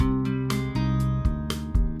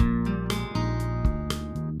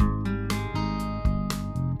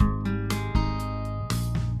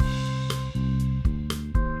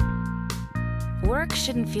Work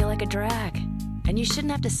shouldn't feel like a drag, and you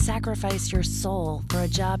shouldn't have to sacrifice your soul for a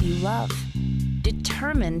job you love.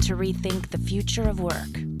 Determined to rethink the future of work,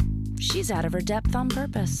 she's out of her depth on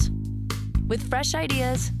purpose. With fresh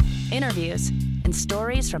ideas, interviews, and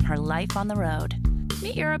stories from her life on the road,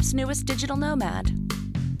 meet Europe's newest digital nomad,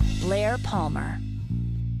 Blair Palmer.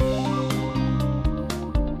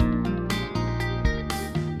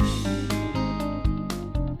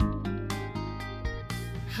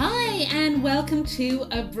 Hi, and welcome to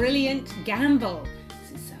A Brilliant Gamble.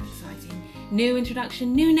 This is so exciting. New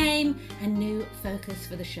introduction, new name, and new focus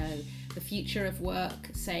for the show. The future of work,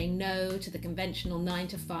 saying no to the conventional 9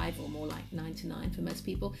 to 5, or more like 9 to 9 for most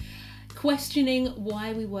people. Questioning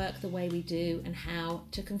why we work the way we do and how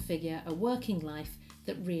to configure a working life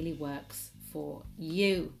that really works for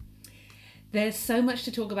you. There's so much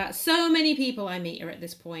to talk about. So many people I meet are at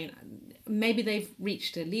this point. Maybe they've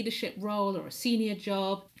reached a leadership role or a senior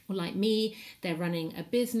job, or like me, they're running a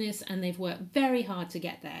business and they've worked very hard to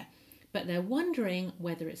get there, but they're wondering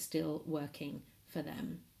whether it's still working for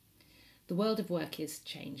them. The world of work is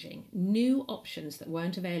changing. New options that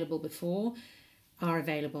weren't available before are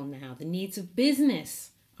available now. The needs of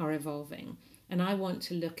business are evolving. And I want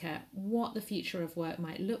to look at what the future of work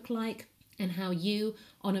might look like and how you,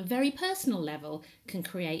 on a very personal level, can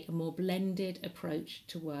create a more blended approach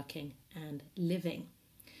to working and living.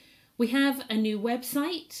 We have a new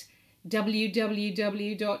website,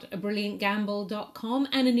 www.abrilliantgamble.com,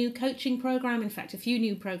 and a new coaching program. In fact, a few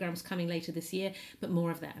new programs coming later this year, but more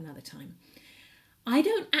of that another time. I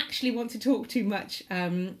don't actually want to talk too much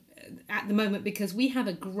at the moment because we have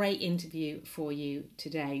a great interview for you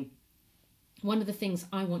today. One of the things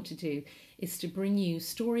I want to do is to bring you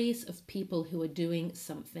stories of people who are doing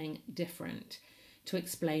something different, to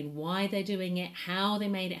explain why they're doing it, how they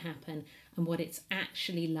made it happen, and what it's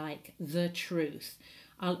actually like, the truth.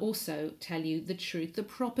 I'll also tell you the truth, the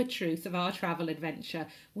proper truth of our travel adventure,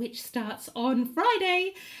 which starts on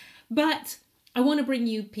Friday. But I want to bring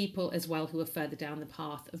you people as well who are further down the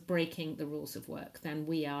path of breaking the rules of work than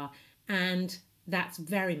we are. And that's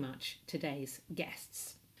very much today's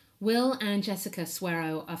guests. Will and Jessica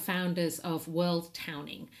Sueiro are founders of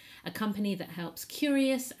Worldtowning, a company that helps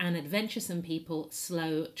curious and adventuresome people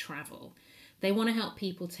slow travel. They want to help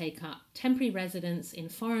people take up temporary residence in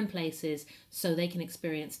foreign places so they can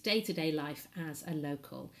experience day-to-day life as a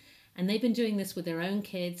local. And they've been doing this with their own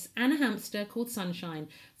kids and a hamster called Sunshine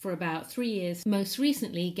for about 3 years, most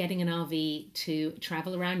recently getting an RV to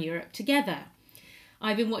travel around Europe together.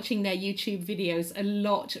 I've been watching their YouTube videos a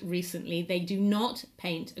lot recently. They do not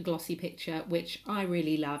paint a glossy picture, which I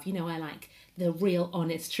really love. You know, I like the real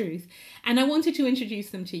honest truth. And I wanted to introduce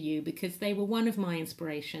them to you because they were one of my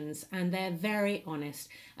inspirations, and they're very honest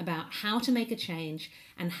about how to make a change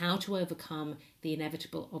and how to overcome the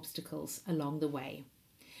inevitable obstacles along the way.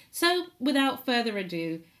 So without further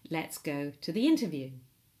ado, let's go to the interview.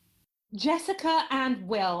 Jessica and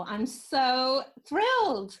Will, I'm so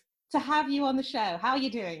thrilled to have you on the show. How are you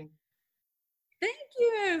doing? Thank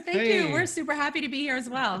you. Thank you. We're super happy to be here as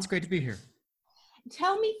well. It's great to be here.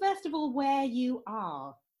 Tell me, first of all, where you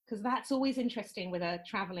are, because that's always interesting with a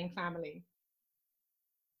traveling family.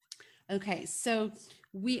 Okay, so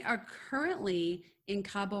we are currently in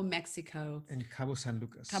Cabo, Mexico. In Cabo San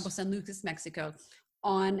Lucas. Cabo San Lucas, Mexico,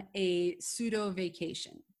 on a pseudo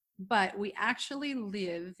vacation. But we actually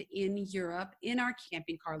live in Europe in our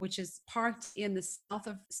camping car, which is parked in the south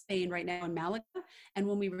of Spain right now in Malaga. And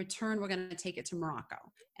when we return, we're going to take it to Morocco.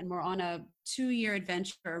 And we're on a 2-year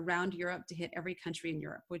adventure around Europe to hit every country in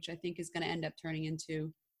Europe, which I think is going to end up turning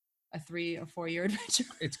into a 3 or 4 year adventure.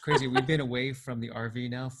 It's crazy. We've been away from the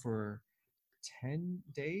RV now for 10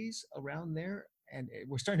 days around there, and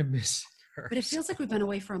we're starting to miss her. But it feels like we've been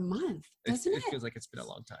away for a month, doesn't it? It feels like it's been a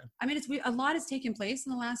long time. I mean, a lot has taken place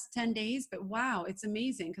in the last 10 days, but wow, it's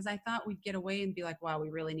amazing because I thought we'd get away and be like, wow, we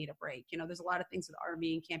really need a break. You know, there's a lot of things with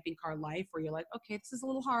RV and camping car life where you're like, okay, this is a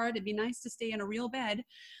little hard. It'd be nice to stay in a real bed.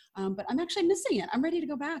 But I'm actually missing it. I'm ready to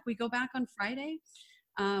go back. We go back on Friday.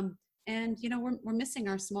 And, you know, we're missing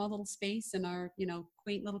our small little space and our, you know,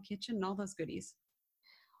 quaint little kitchen and all those goodies.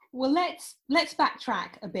 Well, let's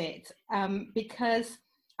backtrack a bit because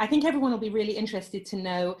I think everyone will be really interested to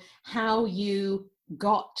know how you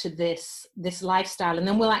got to this lifestyle, and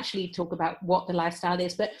then we'll actually talk about what the lifestyle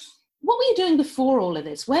is. But what were you doing before all of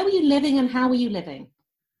this? Where were you living and how were you living?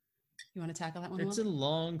 You want to tackle that one? It's a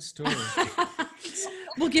long story.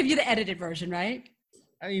 We'll give you the edited version, right?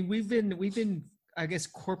 I mean, we've been, I guess,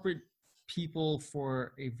 corporate people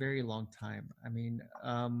for a very long time. I mean,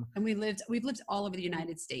 and we've lived all over the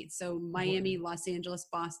United States. So Miami, Los Angeles,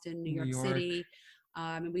 Boston, New York City.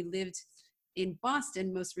 And we lived in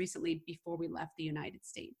Boston most recently before we left the United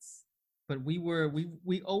States. But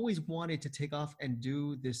we always wanted to take off and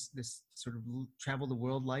do this sort of travel the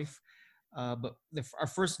world life. But our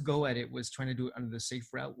first go at it was trying to do it under the safe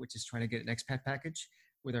route, which is trying to get an expat package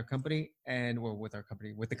with our company with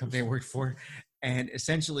the company I worked for, and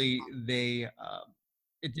essentially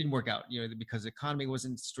it didn't work out, because the economy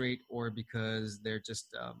wasn't straight, or because there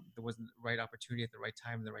wasn't the right opportunity at the right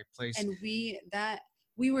time in the right place. And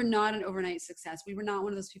we were not an overnight success. We were not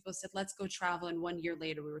one of those people who said, let's go travel. And 1 year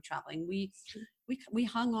later we were traveling. We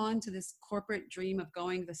hung on to this corporate dream of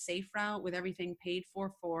going the safe route with everything paid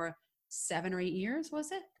for 7 or 8 years,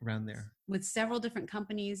 was it? Around there. With several different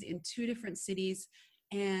companies in 2 different cities.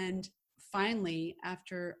 And finally,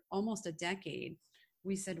 after almost a decade,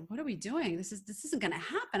 we said, what are we doing? This isn't going to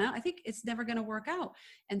happen. I think it's never going to work out.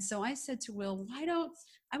 And so I said to Will,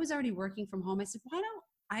 I was already working from home. I said, why don't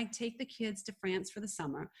I take the kids to France for the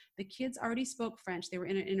summer? The kids already spoke French. They were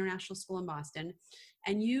in an international school in Boston.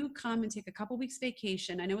 And you come and take a couple weeks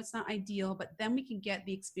vacation. I know it's not ideal, but then we can get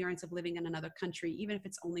the experience of living in another country, even if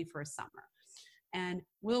it's only for a summer. And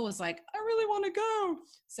Will was like, I really want to go.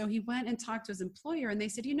 So he went and talked to his employer, and they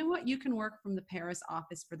said, you know what? You can work from the Paris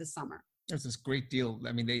office for the summer. That's this great deal.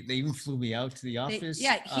 I mean, they even flew me out to the office.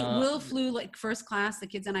 Will flew like first class. The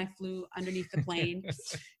kids and I flew underneath the plane.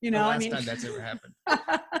 Last time that's ever happened.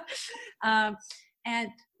 And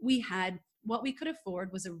we had, what we could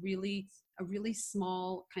afford was a really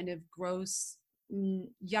small, kind of gross,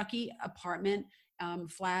 yucky apartment,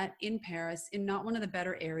 flat in Paris, in not one of the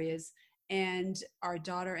better areas. And our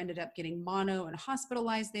daughter ended up getting mono and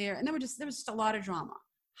hospitalized there. And there was just a lot of drama.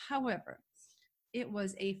 However, it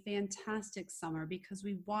was a fantastic summer because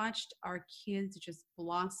we watched our kids just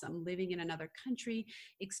blossom, living in another country,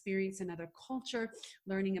 experience another culture,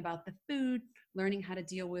 learning about the food, learning how to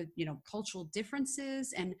deal with, cultural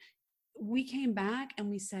differences. And we came back and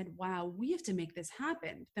we said, wow, we have to make this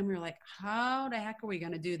happen. Then we were like, how the heck are we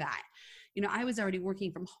going to do that? I was already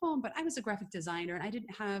working from home, but I was a graphic designer and I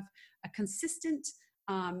didn't have a consistent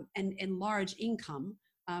and large income.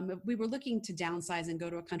 We were looking to downsize and go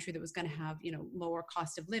to a country that was going to have, lower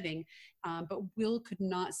cost of living. But Will could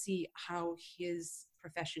not see how his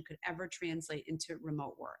profession could ever translate into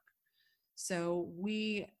remote work. So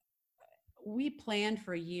we planned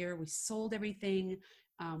for a year. We sold everything.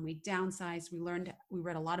 We downsized. We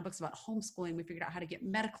read a lot of books about homeschooling. We figured out how to get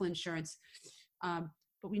medical insurance.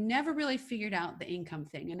 But we never really figured out the income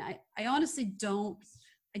thing. And I honestly don't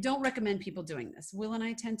recommend people doing this. Will and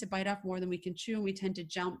I tend to bite off more than we can chew, and we tend to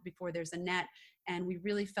jump before there's a net. And we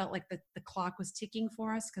really felt like the clock was ticking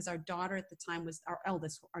for us because our daughter at the time was our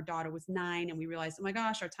eldest. Our daughter was 9, and we realized, oh my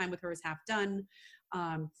gosh, our time with her is half done.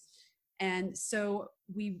 And so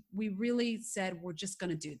we really said, we're just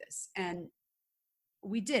going to do this. And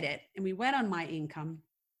we did it, and we went on my income,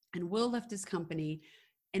 and Will left his company.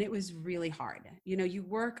 And it was really hard. You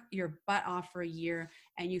work your butt off for a year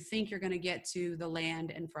and you think you're going to get to the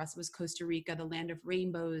land. And for us, it was Costa Rica, the land of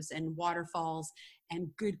rainbows and waterfalls and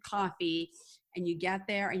good coffee. And you get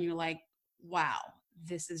there and you're like, wow,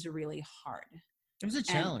 this is really hard. It was a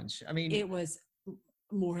challenge. It was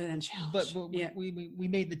more than a challenge. But we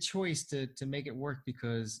made the choice to make it work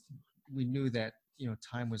because we knew that,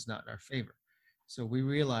 time was not in our favor. So we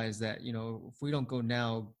realized that, if we don't go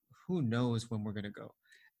now, who knows when we're going to go.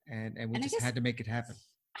 And we just had to make it happen.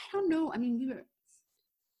 I don't know.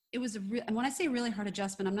 It was and when I say really hard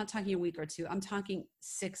adjustment, I'm not talking a week or 2. I'm talking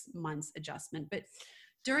 6 months adjustment. But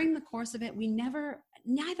during the course of it, neither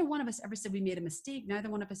one of us ever said we made a mistake. Neither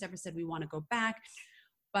one of us ever said we want to go back.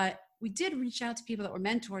 But we did reach out to people that were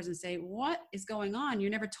mentors and say, what is going on? You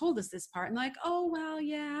never told us this part. And they're like, oh, well,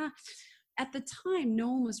 yeah. At the time, no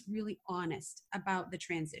one was really honest about the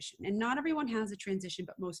transition. And not everyone has a transition,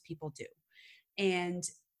 but most people do. And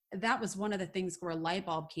that was one of the things where a light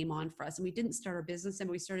bulb came on for us. And we didn't start our business, and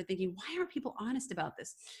we started thinking, why aren't people honest about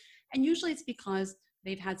this? And usually it's because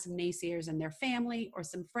they've had some naysayers in their family or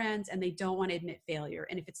some friends, and they don't want to admit failure.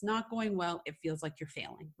 And if it's not going well, it feels like you're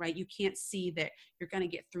failing, right? You can't see that you're going to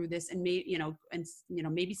get through this. And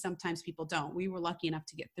maybe sometimes people don't. We were lucky enough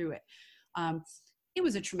to get through it. It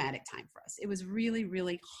was a traumatic time for us. It was really,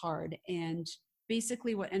 really hard. And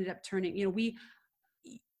basically what ended up turning,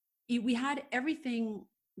 we had everything,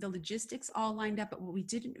 the logistics all lined up, but what we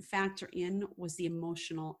didn't factor in was the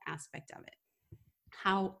emotional aspect of it.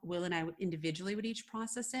 How Will and I individually would each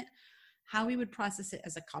process it, how we would process it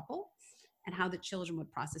as a couple, and how the children would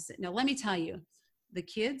process it. Now, let me tell you, the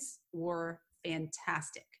kids were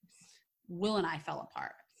fantastic. Will and I fell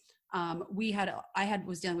apart. I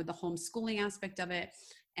was dealing with the homeschooling aspect of it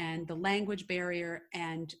and the language barrier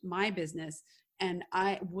and my business. And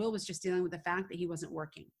Will was just dealing with the fact that he wasn't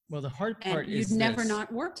working. Well, the hard And part you'd is never this.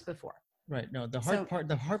 not worked before. Right. No, the So-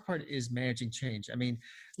 hard part is managing change. I mean,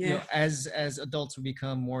 you Yeah. know, as adults, we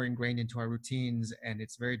become more ingrained into our routines, and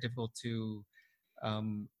it's very difficult to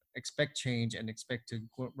expect change and expect to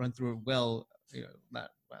run through it well. You know,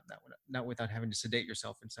 not without having to sedate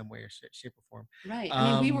yourself in some way or shape or form. Right.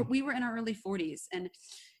 I mean, we were in our early 40s, and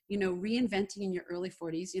you know, reinventing in your early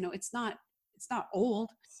 40s, you know, it's not old,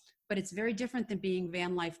 but it's very different than being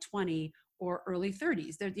van life 20 or early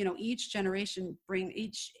 30s. There, you know, each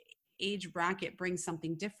age bracket brings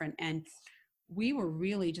something different, and we were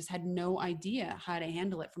really just had no idea how to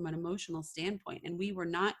handle it from an emotional standpoint, and we were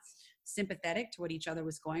not sympathetic to what each other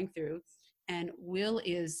was going through. And Will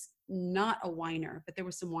is not a whiner, but there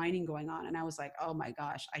was some whining going on, and I was like, oh my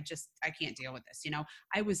gosh, I can't deal with this. You know,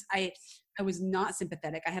 I was not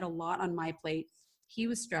sympathetic. I had a lot on my plate. He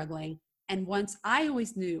was struggling. And once I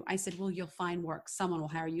always knew, I said, well, you'll find work. Someone will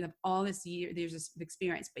hire you. You have all this there's this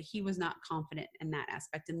experience, but he was not confident in that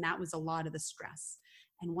aspect. And that was a lot of the stress.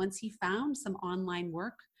 And once he found some online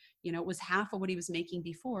work, you know, it was half of what he was making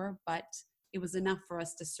before, but it was enough for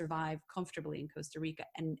us to survive comfortably in Costa Rica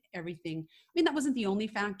and everything. I mean, that wasn't the only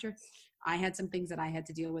factor. I had some things that I had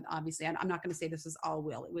to deal with. Obviously, I'm not going to say this was all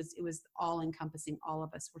Will. It was all encompassing. All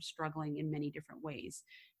of us were struggling in many different ways.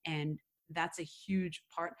 And that's a huge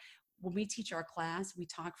part. When we teach our class, we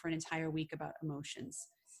talk for an entire week about emotions,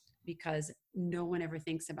 because no one ever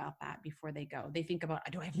thinks about that before they go. They think about,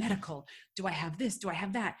 do I have medical? Do I have this? Do I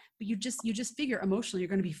have that? But you just figure emotionally, you're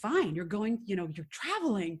going to be fine. You're going, you know, you're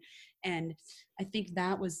traveling. And I think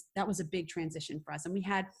that was a big transition for us. And we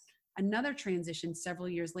had another transition several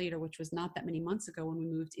years later, which was not that many months ago, when we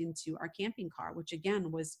moved into our camping car, which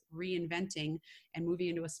again was reinventing and moving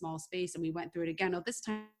into a small space. And we went through it again. Now this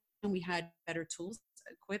time we had better tools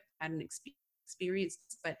equipped, had an experience,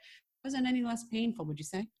 but it wasn't any less painful, would you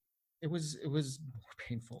say? It was more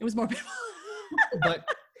painful. It was more painful. But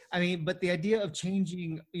I mean, but the idea of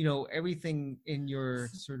changing, you know, everything in your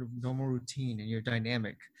sort of normal routine and your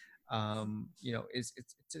dynamic, you know, it's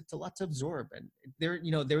a lot to absorb. And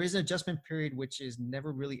there is an adjustment period which is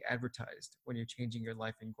never really advertised when you're changing your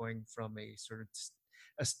life and going from a sort of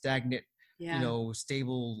a stagnant, Yeah. you know,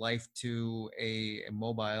 stable life to a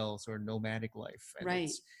mobile sort of nomadic life. And Right.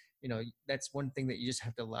 it's, you know, that's one thing that you just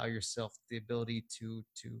have to allow yourself the ability to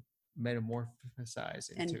metamorphosize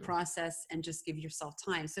into. And process and just give yourself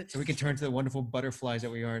time. So we can turn to the wonderful butterflies that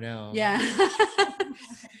we are now. Yeah.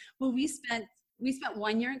 Well, we spent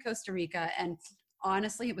 1 year in Costa Rica, and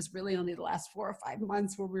honestly, it was really only the last 4 or 5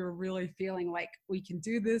 months where we were really feeling like we can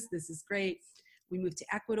do this. This is great. We moved to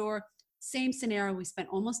Ecuador. Same scenario. We spent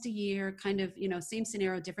almost a year, kind of, you know, same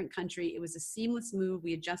scenario, different country. It was a seamless move.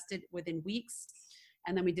 We adjusted within weeks.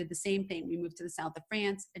 And then we did the same thing. We moved to the south of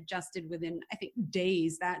France, adjusted within, I think,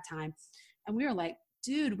 days that time. And we were like,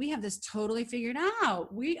 dude, we have this totally figured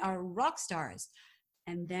out. We are rock stars.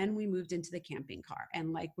 And then we moved into the camping car.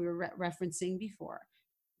 And like we were referencing before,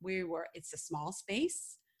 it's a small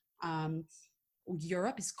space.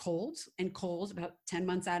 Europe is cold about 10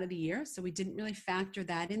 months out of the year. So we didn't really factor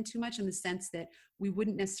that in too much, in the sense that we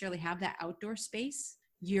wouldn't necessarily have that outdoor space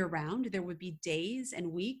year round. There would be days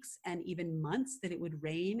and weeks and even months that it would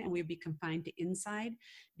rain and we'd be confined to inside,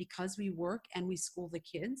 because we work and we school the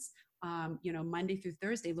kids. You know, Monday through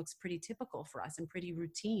Thursday looks pretty typical for us and pretty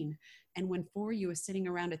routine. And when 4 of you are sitting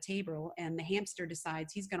around a table and the hamster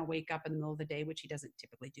decides he's going to wake up in the middle of the day, which he doesn't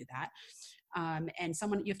typically do that, and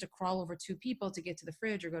you have to crawl over 2 people to get to the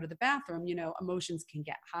fridge or go to the bathroom, you know, emotions can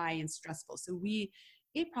get high and stressful. So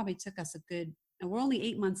it probably took us and we're only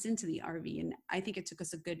 8 months into the RV, and I think it took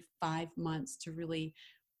us a good 5 months to really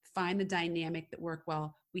find the dynamic that worked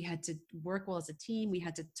well. We had to work well as a team. We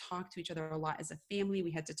had to talk to each other a lot as a family.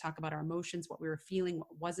 We had to talk about our emotions, what we were feeling, what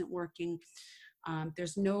wasn't working.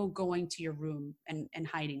 There's no going to your room and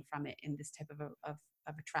hiding from it in this type of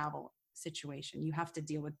a travel situation. You have to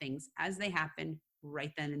deal with things as they happen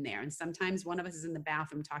right then and there. And sometimes one of us is in the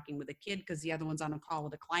bathroom talking with a kid because the other one's on a call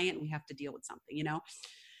with a client, and we have to deal with something, you know?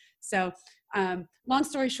 So long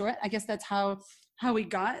story short, I guess that's how we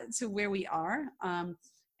got to where we are.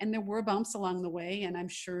 And there were bumps along the way. And I'm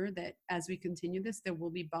sure that as we continue this, there will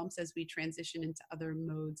be bumps as we transition into other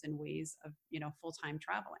modes and ways of, you know, full-time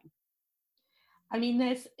traveling. I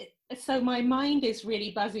mean, so my mind is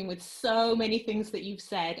really buzzing with so many things that you've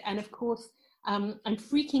said. And of course, I'm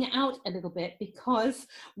freaking out a little bit because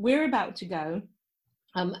we're about to go.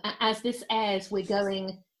 As this airs, we're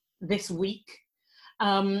going this week.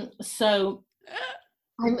 So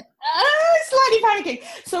I'm slightly panicking.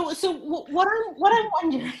 So what I'm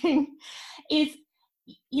wondering is,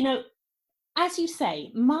 you know, as you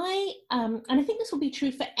say, and I think this will be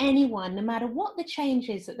true for anyone, no matter what the change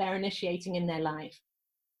is that they're initiating in their life,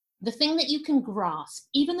 the thing that you can grasp,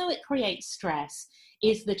 even though it creates stress,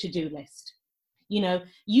 is the to-do list. You know,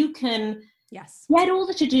 you can Yes. get all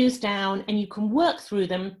the to-dos down and you can work through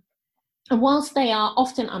them. And whilst they are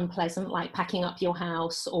often unpleasant, like packing up your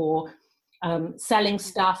house or selling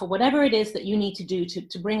stuff or whatever it is that you need to do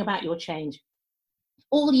to bring about your change,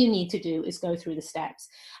 all you need to do is go through the steps.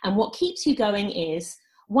 And what keeps you going is,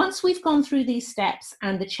 once we've gone through these steps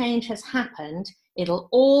and the change has happened, it'll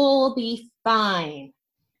all be fine.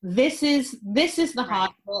 This is the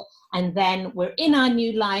hard bit, and then we're in our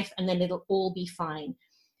new life, and then it'll all be fine.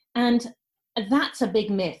 And that's a big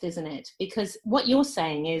myth, isn't it? Because what you're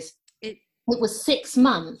saying is, it was 6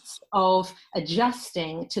 months of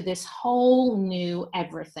adjusting to this whole new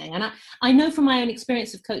everything. And I know from my own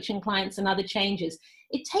experience of coaching clients and other changes,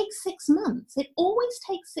 it takes 6 months. It always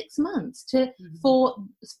takes 6 months for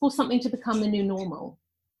something to become the new normal.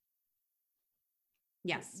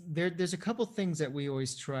 Yes. There's a couple things that we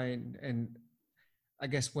always try and I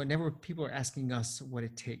guess whenever people are asking us what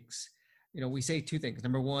it takes, we say two things.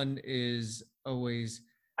 Number one is always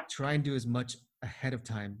try and do as much ahead of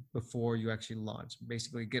time before you actually launch.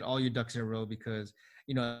 Basically get all your ducks in a row, because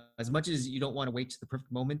as much as you don't want to wait to the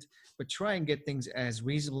perfect moment, but try and get things as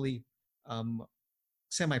reasonably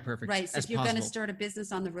semi-perfect right. So as if you're possible. going to start a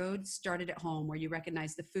business on the road, start it at home where you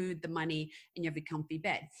recognize the food, the money, and you have a comfy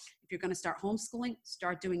bed. If you're going to start homeschooling,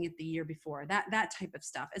 start doing it the year before. That type of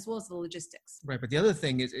stuff, as well as the logistics. Right. But the other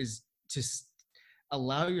thing is just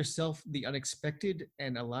allow yourself the unexpected,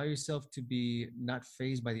 and allow yourself to be not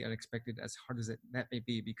fazed by the unexpected, as hard as that may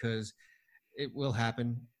be, because it will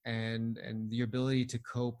happen, and the ability to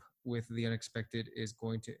cope with the unexpected is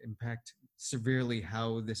going to impact severely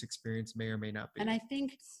how this experience may or may not be. And I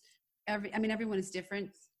think everyone is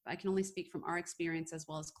different. I can only speak from our experience as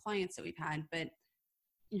well as clients that we've had, but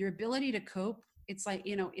your ability to cope, it's like,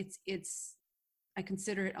 I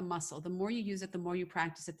consider it a muscle. The more you use it, the more you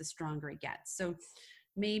practice it, the stronger it gets. So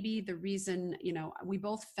maybe the reason, we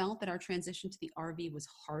both felt that our transition to the RV was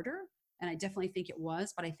harder, and I definitely think it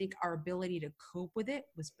was, but I think our ability to cope with it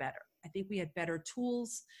was better. I think we had better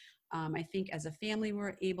tools. I think as a family,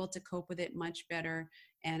 we're able to cope with it much better.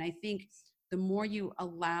 And I think the more you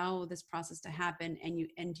allow this process to happen,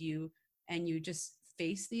 and you just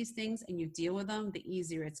face these things and you deal with them, the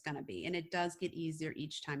easier it's going to be. And it does get easier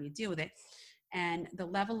each time you deal with it. And the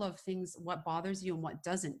level of things, what bothers you and what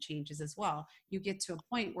doesn't, changes as well. You get to a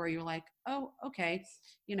point where you're like, oh, okay,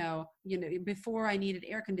 before I needed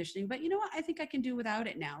air conditioning, but you know what? I think I can do without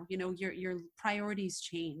it now. Your priorities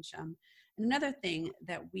change. And another thing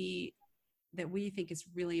that we think is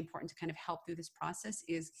really important to kind of help through this process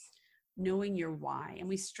is knowing your why. And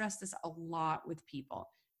we stress this a lot with people.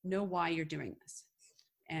 Know why you're doing this.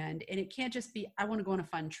 And it can't just be, I want to go on a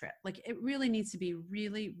fun trip. Like, it really needs to be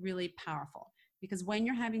really, really powerful. Because when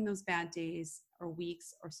you're having those bad days or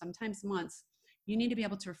weeks or sometimes months, you need to be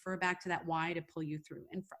able to refer back to that why to pull you through.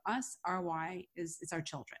 And for us, our why is our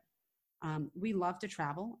children. We love to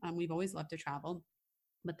travel. We've always loved to travel.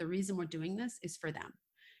 But the reason we're doing this is for them.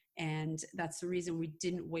 And that's the reason we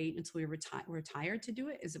didn't wait until we were retired to do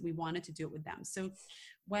it, is that we wanted to do it with them. So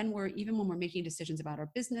when we're making decisions about our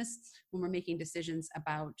business, when we're making decisions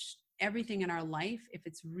about everything in our life, if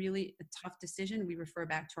it's really a tough decision, we refer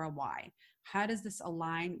back to our why. How does this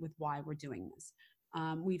align with why we're doing this?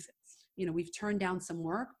 We've turned down some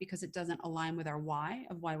work because it doesn't align with our why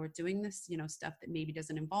of why we're doing this, stuff that maybe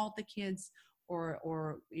doesn't involve the kids,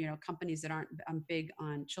 or companies that aren't big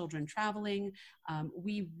on children traveling.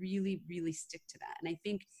 We really, really stick to that. And I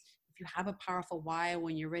think if you have a powerful why,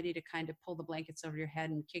 when you're ready to kind of pull the blankets over your head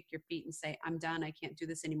and kick your feet and say, I'm done, I can't do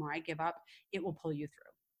this anymore, I give up, it will pull you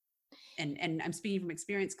through. And I'm speaking from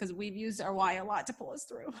experience, because we've used our why a lot to pull us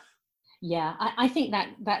through. Yeah, I think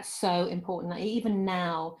that's so important. Even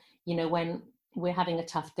now, when we're having a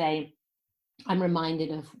tough day, I'm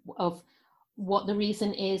reminded of what the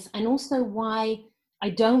reason is, and also why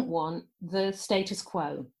I don't want the status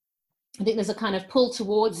quo. I think there's a kind of pull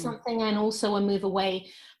towards something, and also a move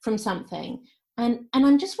away from something. And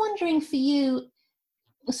I'm just wondering for you,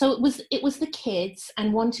 so it was the kids,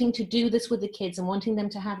 and wanting to do this with the kids and wanting them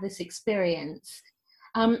to have this experience.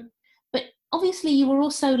 But obviously you were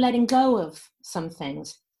also letting go of some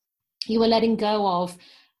things. You were letting go of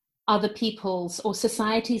other people's or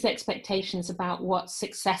society's expectations about what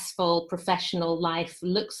successful professional life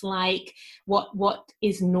looks like, what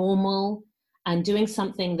is normal, and doing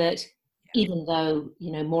something that even though,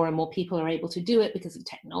 you know, more and more people are able to do it because of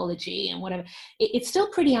technology and whatever, it's still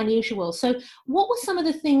pretty unusual. So what were some of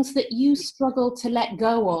the things that you struggled to let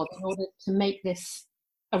go of in order to make this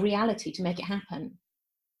a reality, to make it happen?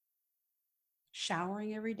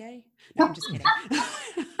 Showering every day? No, I'm just kidding.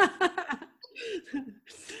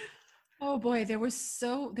 Oh boy, there were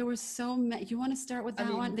so many. You want to start with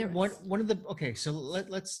that one? One of the, okay, so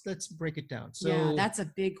let's break it down. So Yeah, that's a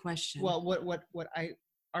big question. well,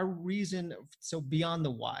 our reason, so beyond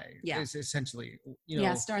the why, is essentially,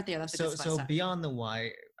 yeah, start there. That's a good spot to so start. beyond the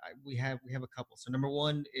why, we have a couple. So number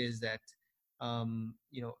one is that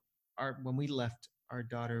our when we left, our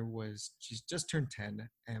daughter she's just turned 10,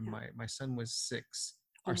 and my son was 6.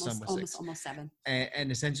 Our son was 6, almost 7.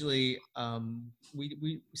 and essentially,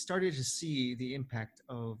 we started to see the impact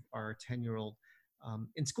of our 10-year-old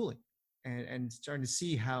in schooling, and starting to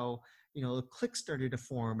see how, the cliques started to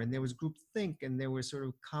form, and there was groupthink, and there were sort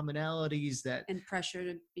of commonalities that, and pressure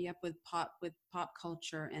to be up with pop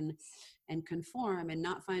culture and conform and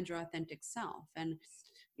not find your authentic self. And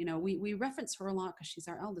we reference her a lot because she's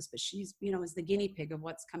our eldest, but she's, is the guinea pig of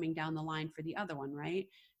what's coming down the line for the other one, right?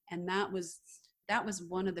 And that was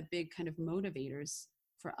one of the big kind of motivators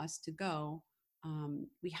for us to go.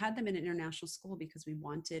 We had them in an international school because we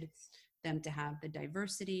wanted them to have the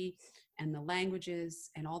diversity and the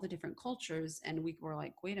languages and all the different cultures. And we were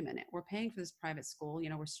like, wait a minute, we're paying for this private school,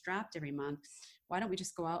 we're strapped every month. Why don't we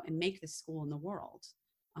just go out and make this school in the world?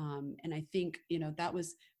 And I think,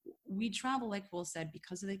 we travel, like Will said,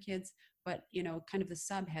 because of the kids, but, kind of the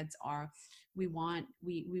subheads are, we want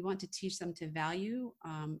to teach them to value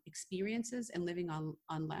experiences and living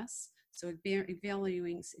on less. So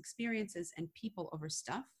valuing experiences and people over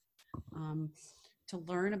stuff, to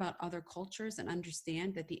learn about other cultures and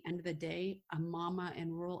understand that at the end of the day, a mama in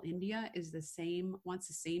rural India wants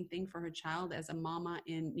the same thing for her child as a mama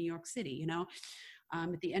in New York City,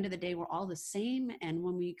 at the end of the day, we're all the same. And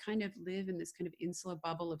when we kind of live in this kind of insular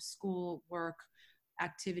bubble of school, work,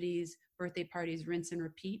 activities, birthday parties, rinse and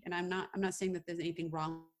repeat. And I'm not saying that there's anything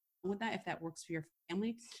wrong with that if that works for your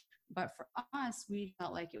family. But for us, we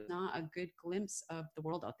felt like it was not a good glimpse of the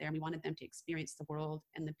world out there. And we wanted them to experience the world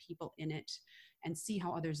and the people in it and see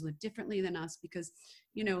how others live differently than us, because,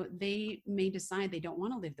 they may decide they don't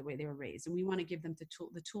want to live the way they were raised. And we want to give them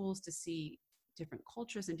the tools to see different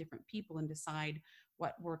cultures and different people and decide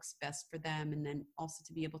what works best for them. And then also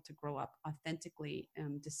to be able to grow up authentically,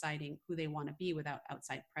 deciding who they want to be without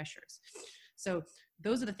outside pressures. So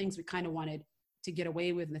those are the things we kind of wanted to get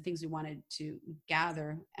away with, and the things we wanted to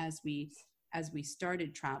gather as we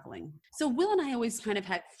started traveling. So Will and I always kind of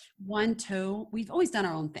had one toe. We've always done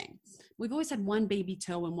our own thing. We've always had one baby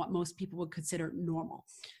toe in what most people would consider normal.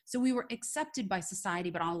 So we were accepted by society,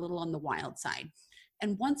 but a little on the wild side.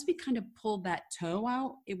 And once we kind of pulled that toe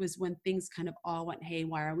out, it was when things kind of all went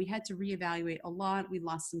haywire. We had to reevaluate a lot. We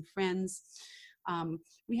lost some friends.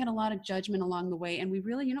 We had a lot of judgment along the way. And we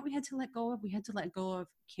really, we had to let go of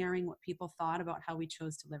caring what people thought about how we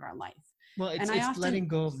chose to live our life. Well, it's letting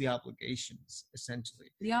go of the obligations, essentially.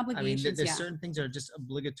 The obligations, there's certain things that are just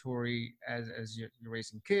obligatory as you're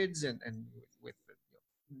raising kids, and with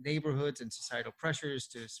neighborhoods and societal pressures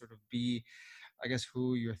to sort of be, I guess,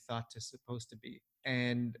 who you're thought to supposed to be.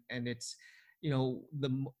 And it's,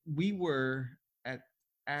 we were at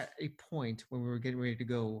a point when we were getting ready to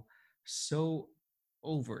go so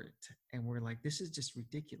over it, and we're like, this is just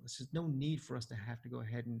ridiculous. There's no need for us to have to go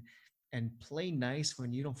ahead and play nice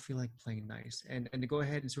when you don't feel like playing nice, and to go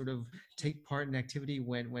ahead and sort of take part in activity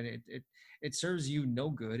when it serves you no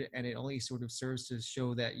good, and it only sort of serves to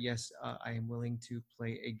show that, yes, I am willing to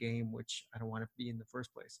play a game which I don't want to be in the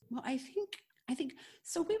first place. Well, I think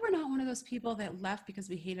so. We were not one of those people that left because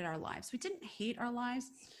we hated our lives. We didn't hate our lives,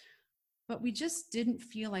 but we just didn't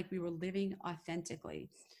feel like we were living authentically.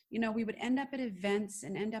 We would end up at events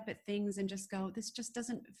and end up at things and just go, this just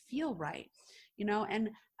doesn't feel right. And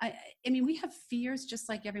I mean, we have fears just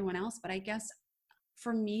like everyone else, but I guess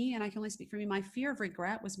for me, and I can only speak for me, my fear of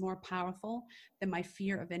regret was more powerful than my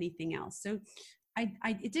fear of anything else. So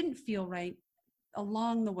it didn't feel right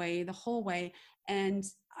along the way, the whole way. And,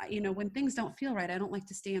 when things don't feel right, I don't like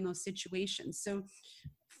to stay in those situations. So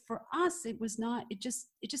for us, it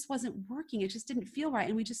just wasn't working. It just didn't feel right.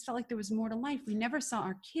 And we just felt like there was more to life. We never saw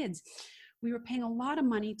our kids. We were paying a lot of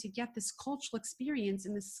money to get this cultural experience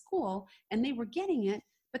in this school, and they were getting it,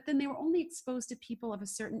 but then they were only exposed to people of a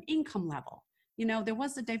certain income level. There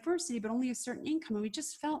was a diversity, but only a certain income. And we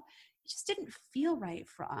just felt, it just didn't feel right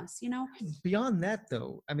for us, Beyond that,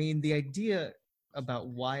 though, I mean, the idea about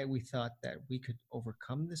why we thought that we could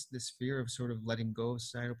overcome this fear of sort of letting go of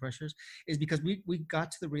societal pressures is because we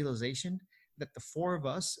got to the realization that the four of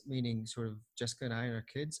us, meaning sort of Jessica and I and our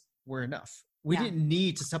kids, were enough. We Yeah. didn't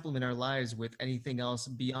need to supplement our lives with anything else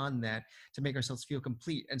beyond that to make ourselves feel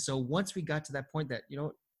complete. And so once we got to that point that,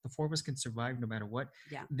 the four of us can survive no matter what,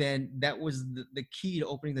 Yeah. then that was the key to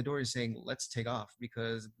opening the door and saying, let's take off,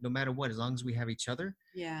 because no matter what, as long as we have each other,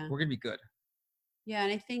 Yeah. we're going to be good. Yeah.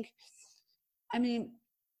 And I think, I mean,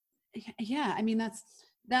 yeah, I mean,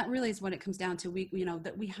 that really is what it comes down to. We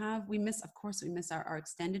miss, of course, we miss our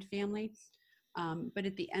extended family. But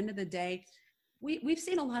at the end of the day, we've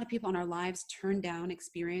seen a lot of people in our lives turn down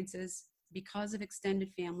experiences because of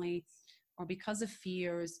extended family, or because of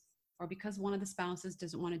fears, or because one of the spouses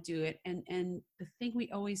doesn't want to do it. And the thing we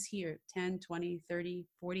always hear 10, 20, 30,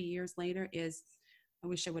 40 years later is, I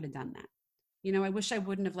wish I would have done that. I wish I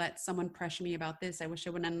wouldn't have let someone pressure me about this. I wish I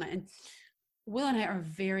wouldn't have. And Will and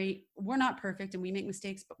I we're not perfect and we make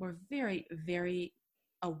mistakes, but we're very, very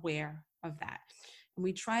aware of that. And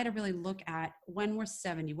we try to really look at, when we're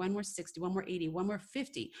 70, when we're 60, when we're 80, when we're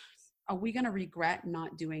 50, are we going to regret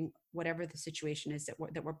not doing whatever the situation is that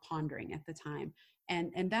we're pondering at the time?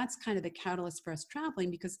 And that's kind of the catalyst for us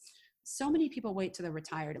traveling, because so many people wait till they're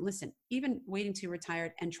retired. And listen, even waiting till you're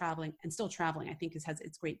retired and traveling and still traveling, I think has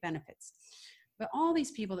its great benefits. But all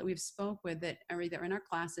these people that we've spoke with that are either in our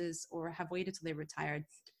classes or have waited till they retired,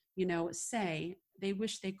 say they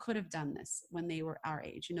wish they could have done this when they were our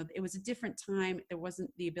age. It was a different time. There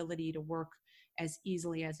wasn't the ability to work as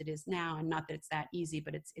easily as it is now. And not that it's that easy,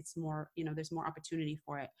 but it's more, there's more opportunity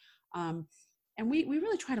for it. And we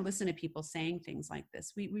really try to listen to people saying things like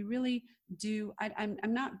this. We really do. I'm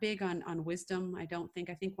not big on wisdom. I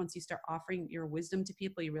think once you start offering your wisdom to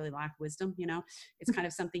people, you really lack wisdom. It's kind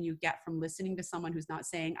of something you get from listening to someone who's not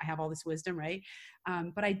saying, I have all this wisdom, right?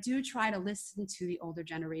 But I do try to listen to the older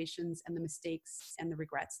generations and the mistakes and the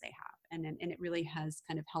regrets they have. And it really has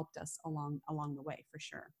kind of helped us along the way, for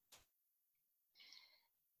sure.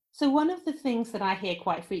 So one of the things that I hear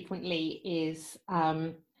quite frequently is,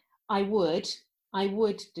 I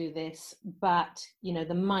would do this, but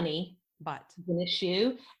the money is an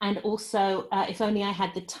issue, and also if only I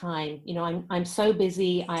had the time. I'm so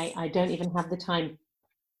busy, I don't even have the time.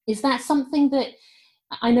 Is that something that,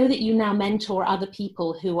 I know that you now mentor other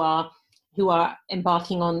people who are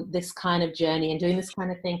embarking on this kind of journey and doing this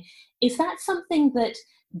kind of thing? Is that something that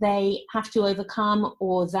they have to overcome,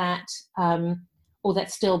 or that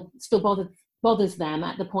still bothers them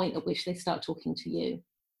at the point at which they start talking to you?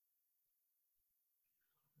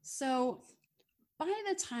 So by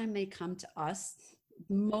the time they come to us,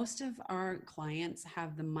 most of our clients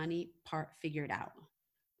have the money part figured out,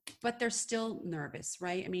 but they're still nervous,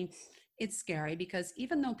 right? I mean, it's scary because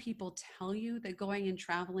even though people tell you that going and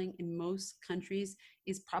traveling in most countries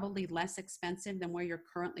is probably less expensive than where you're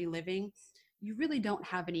currently living, you really don't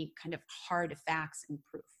have any kind of hard facts and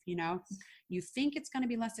proof. You think it's going to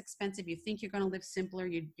be less expensive. You think you're going to live simpler.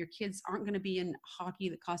 Your kids aren't going to be in hockey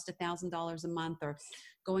that cost $1,000 a month, or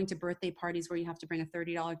going to birthday parties where you have to bring a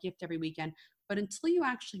 $30 gift every weekend. But until you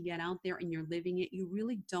actually get out there and you're living it, you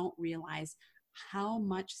really don't realize how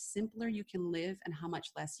much simpler you can live and how much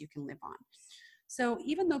less you can live on. So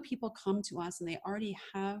even though people come to us and they already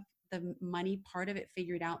have the money part of it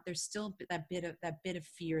figured out, there's still that bit of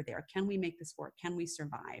fear there. Can we make this work? Can we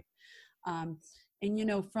survive? And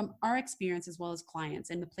from our experience as well as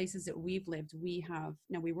clients and the places that we've lived, we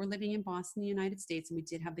were living in Boston, the United States, and we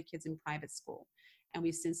did have the kids in private school. And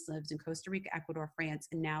we've since lived in Costa Rica, Ecuador, France,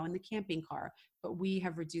 and now in the camping car. But we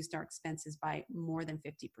have reduced our expenses by more than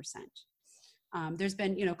 50%. There's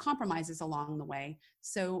been, compromises along the way.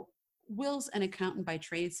 So Will's an accountant by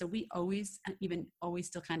trade, so we always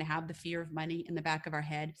still kind of have the fear of money in the back of our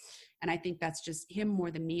head. And I think that's just him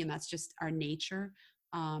more than me, and that's just our nature.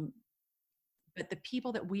 But the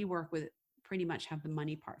people that we work with pretty much have the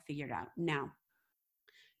money part figured out. Now,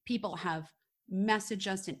 people have messaged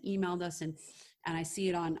us and emailed us, and I see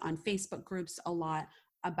it on Facebook groups a lot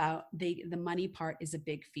about the money part is a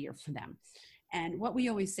big fear for them. And what we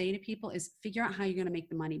always say to people is figure out how you're going to make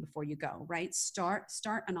the money before you go, right? Start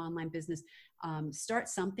an online business, start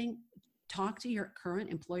something. Talk to your current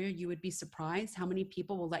employer. You would be surprised how many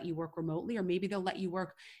people will let you work remotely, or maybe they'll let you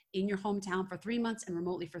work in your hometown for 3 months and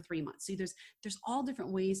remotely for 3 months. See, there's all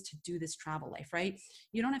different ways to do this travel life, right?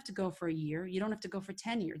 You don't have to go for a year. You don't have to go for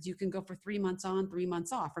 10 years. You can go for 3 months on, 3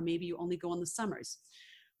 months off, or maybe you only go in the summers.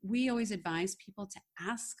 We always advise people to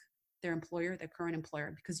ask their employer, their current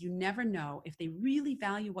employer, because you never know if they really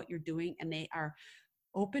value what you're doing and they are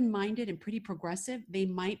open-minded and pretty progressive. They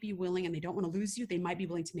might be willing, and they don't want to lose you, they might be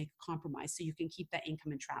willing to make a compromise so you can keep that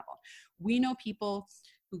income and travel. We know people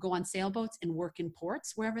who go on sailboats and work in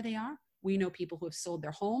ports wherever they are. We know people who have sold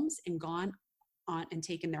their homes and gone on and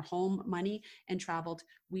taken their home money and traveled.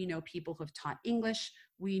 We know people who have taught English.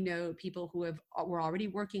 We know people who were already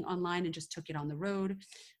working online and just took it on the road.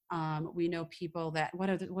 We know people that, what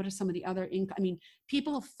are some of the other income? I mean,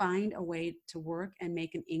 people find a way to work and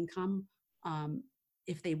make an income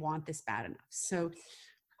if they want this bad enough. So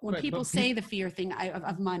when Right, people but say the fear thing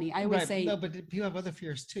of money, I always right, say, no, but people have other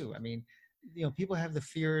fears too. I mean, people have the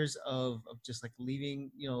fears of just like leaving,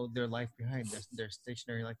 their life behind, their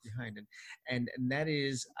stationary life behind, and that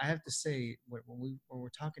is, I have to say, when we're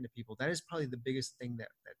talking to people, that is probably the biggest thing that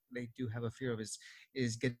they do have a fear of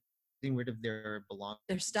is getting rid of their belongings,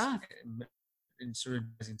 their stuff. and sort of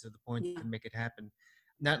rising to the point Yeah. to make it happen.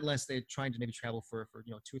 Not unless they're trying to maybe travel for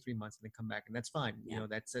 2 or 3 months and then come back, and that's fine. Yeah.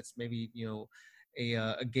 That's maybe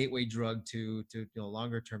a gateway drug to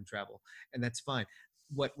longer term travel, and that's fine.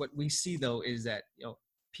 What we see though is that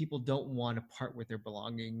people don't want to part with their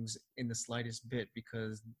belongings in the slightest bit,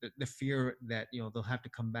 because the fear that they'll have to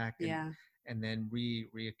come back Yeah. and then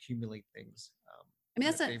reaccumulate things. I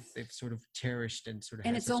mean, that they've sort of cherished and sort of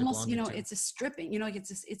and had it's such a almost, belonging to. it's a stripping, like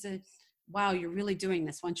it's a, wow, you're really doing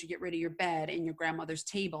this once you get rid of your bed and your grandmother's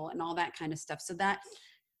table and all that kind of stuff. So that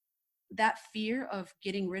fear of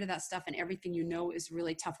getting rid of that stuff and everything, is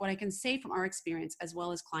really tough. What I can say from our experience, as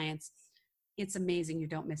well as clients, it's amazing. You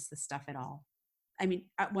don't miss the stuff at all. I mean,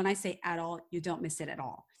 when I say at all, you don't miss it at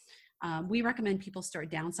all. We recommend people start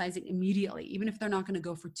downsizing immediately, even if they're not going to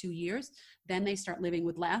go for 2 years. Then they start living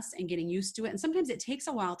with less and getting used to it. And sometimes it takes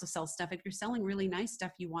a while to sell stuff. If you're selling really nice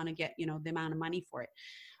stuff, you want to get, the amount of money for it.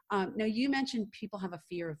 Now, you mentioned people have a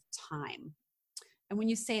fear of time. And when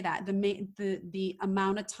you say that, the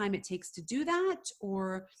amount of time it takes to do that,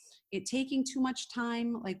 or it taking too much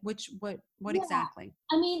time, like what exactly?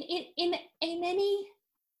 I mean, in any,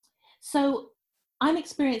 so I'm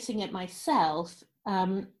experiencing it myself.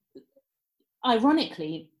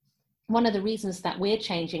 Ironically, one of the reasons that we're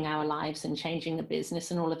changing our lives and changing the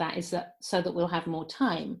business and all of that is that so that we'll have more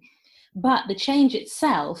time. But the change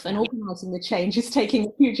itself and organizing the change is taking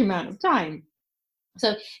a huge amount of time.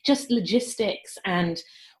 So just logistics, and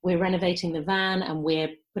we're renovating the van, and we're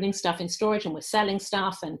putting stuff in storage, and we're selling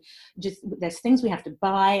stuff, and just there's things we have to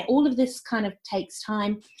buy. All of this kind of takes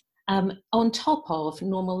time on top of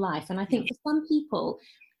normal life. And I think for some people,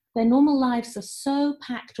 their normal lives are so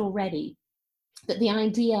packed already that the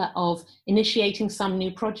idea of initiating some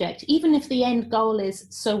new project, even if the end goal is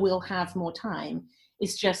so we'll have more time,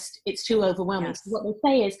 it's too overwhelming. Yes. So what they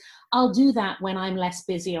say is, I'll do that when I'm less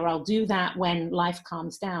busy, or I'll do that when life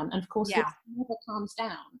calms down. And of course, life never calms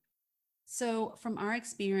down. So from our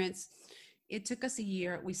experience, it took us a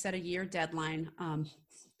year. We set a year deadline.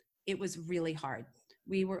 It was really hard.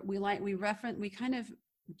 We kind of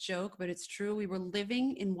joke, but it's true. We were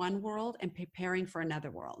living in one world and preparing for another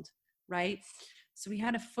world, right? So we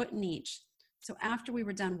had a foot in each. So after we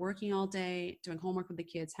were done working all day, doing homework with the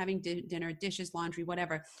kids, having dinner, dishes, laundry,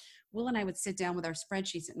 whatever, Will and I would sit down with our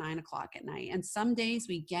spreadsheets at 9 o'clock at night. And some days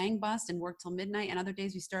we gang bust and worked till midnight. And other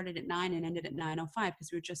days we started at 9 and ended at 9:05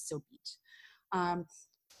 because we were just so beat.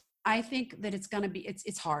 I think that it's going to be,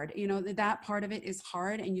 it's hard. That part of it is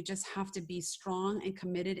hard, and you just have to be strong and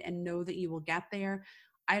committed and know that you will get there.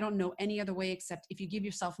 I don't know any other way, except if you give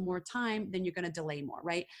yourself more time, then you're going to delay more,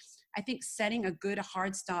 right? I think setting a good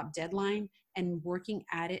hard stop deadline and working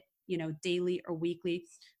at it, daily or weekly.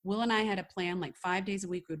 Will and I had a plan, like 5 days a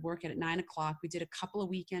week. We'd work at 9 o'clock. We did a couple of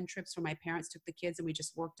weekend trips where my parents took the kids and we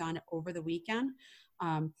just worked on it over the weekend.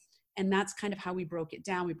 And that's kind of how we broke it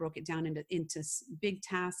down. We broke it down into big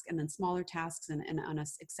tasks and then smaller tasks and on an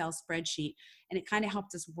Excel spreadsheet. And it kind of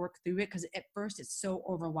helped us work through it, because at first it's so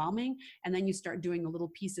overwhelming. And then you start doing the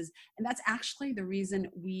little pieces. And that's actually the reason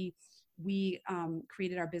we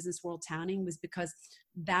created our business Worldtowning, was because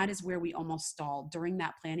that is where we almost stalled during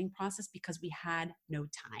that planning process, because we had no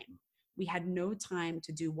time. We had no time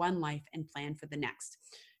to do one life and plan for the next.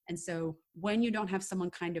 And so when you don't have someone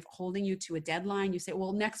kind of holding you to a deadline, you say,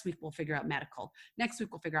 well, next week we'll figure out medical. Next week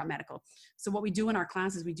we'll figure out medical. So what we do in our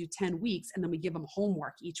classes, we do 10 weeks and then we give them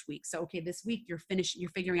homework each week. So, okay, this week you're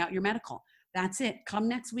figuring out your medical. That's it. Come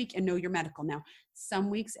next week and know your medical. Now, some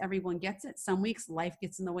weeks everyone gets it. Some weeks life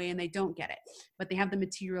gets in the way and they don't get it, but they have the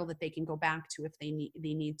material that they can go back to if they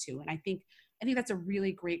need to. And I think that's a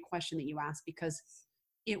really great question that you asked, because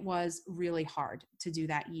it was really hard to do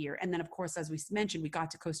that year. And then of course, as we mentioned, we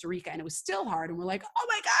got to Costa Rica and it was still hard. And we're like, oh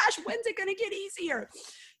my gosh, when's it going to get easier?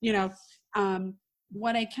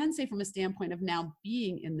 What I can say from a standpoint of now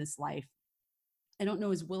being in this life, I don't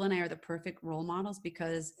know as Will and I are the perfect role models,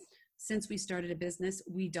 because since we started a business,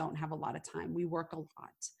 we don't have a lot of time. We work a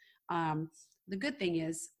lot. the good thing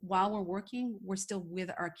is while we're working, we're still with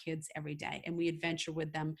our kids every day and we adventure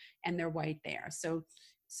with them and they're right there. So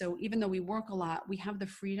even though we work a lot, we have the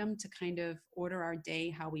freedom to kind of order our day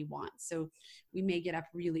how we want. So we may get up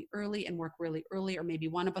really early and work really early, or maybe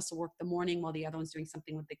one of us will work the morning while the other one's doing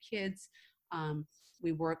something with the kids.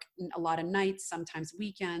 We work a lot of nights, sometimes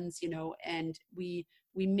weekends, you know, and we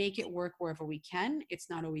make it work wherever we can. It's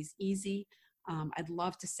not always easy. I'd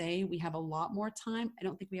love to say we have a lot more time. I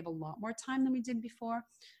don't think we have a lot more time than we did before,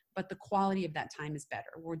 but the quality of that time is better.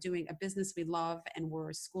 We're doing a business we love and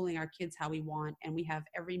we're schooling our kids how we want. And we have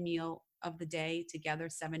every meal of the day together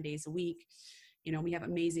 7 days a week. You know, we have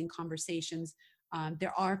amazing conversations.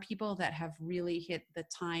 There are people that have really hit the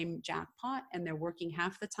time jackpot and they're working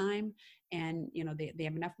half the time and, you know, they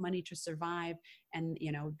have enough money to survive. And,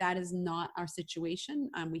 you know, that is not our situation.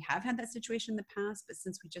 We have had that situation in the past, but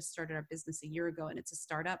since we just started our business a year ago and it's a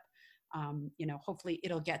startup, you know, hopefully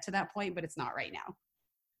it'll get to that point, but it's not right now.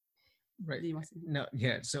 Right. No,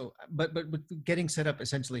 yeah. So, but getting set up,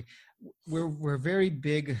 essentially, we're very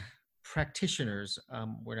big practitioners.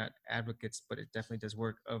 We're not advocates, but it definitely does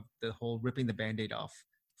work, of the whole ripping the Band-Aid off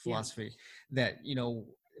philosophy. That, you know,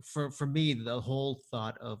 for me, the whole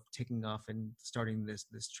thought of taking off and starting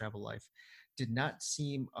this travel life did not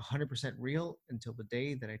seem 100% real until the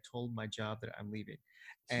day that I told my job that I'm leaving.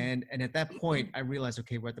 And at that point, I realized,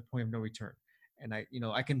 okay, we're at the point of no return. And I, you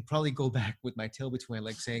know, I can probably go back with my tail between my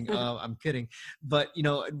legs saying, I'm kidding. But, you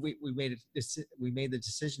know, we made the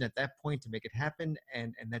decision at that point to make it happen.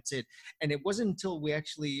 And that's it. And it wasn't until we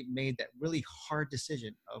actually made that really hard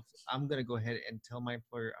decision of, I'm going to go ahead and tell my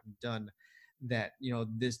employer I'm done, that, you know,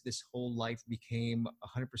 this whole life became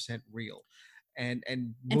 100% real. And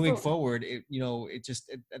moving forward, it, you know, it just,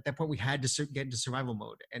 at that point we had to get into survival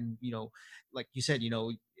mode. And, you know, like you said, you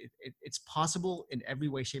know, it's possible in every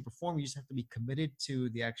way, shape, or form. You just have to be committed to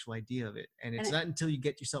the actual idea of it. And it's not until you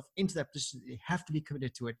get yourself into that position, you have to be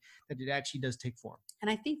committed to it, that it actually does take form. And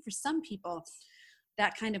I think for some people,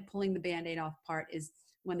 that kind of pulling the Band-Aid off part is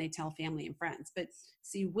when they tell family and friends. But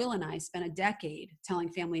see, Will and I spent a decade telling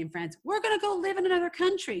family and friends, we're going to go live in another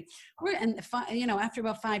country. You know, after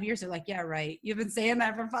about 5 years, they're like, yeah, right. You've been saying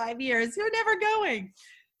that for 5 years. You're never going.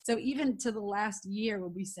 So even to the last year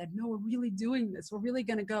when we said, no, we're really doing this. We're really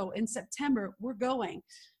going to go. In September, we're going.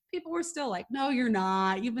 People were still like, no, you're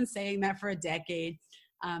not. You've been saying that for a decade.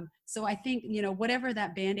 So I think, you know, whatever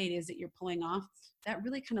that Band-Aid is that you're pulling off, that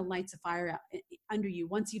really kind of lights a fire out under you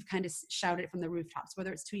once you've kind of shouted it from the rooftops,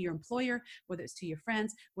 whether it's to your employer, whether it's to your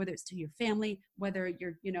friends, whether it's to your family, whether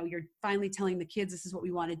you're, you know, you're finally telling the kids, this is what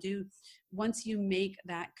we want to do. Once you make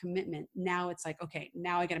that commitment, now it's like, okay,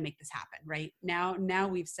 now I got to make this happen, right? Now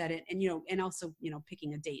we've said it. And, you know, and also, you know,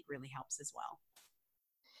 picking a date really helps as well.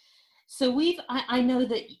 So I know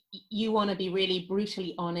that you want to be really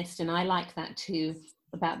brutally honest, and I like that too,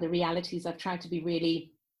 about the realities. I've tried to be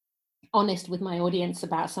really honest with my audience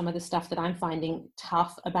about some of the stuff that I'm finding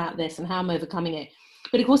tough about this and how I'm overcoming it.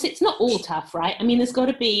 But of course, it's not all tough, right? I mean, there's got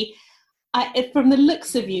to be, from the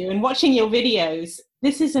looks of you and watching your videos,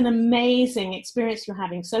 this is an amazing experience you're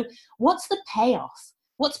having. So what's the payoff?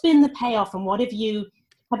 What's been the payoff, and have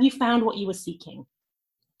you found what you were seeking?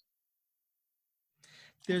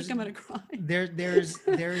 I think I'm gonna cry. There's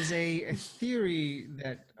a theory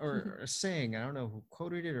that, or a saying, I don't know who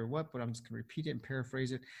quoted it or what, but I'm just gonna repeat it and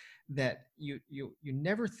paraphrase it, that you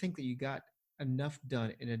never think that you got enough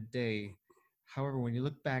done in a day. However, when you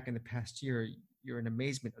look back in the past year, you're in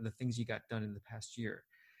amazement of the things you got done in the past year.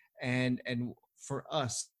 And for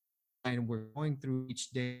us, and we're going through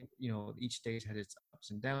each day, you know, each day's had its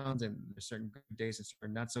ups and downs, and there's certain good days and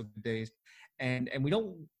certain not so good days. And we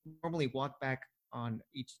don't normally look back on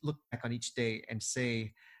each day and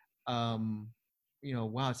say, you know,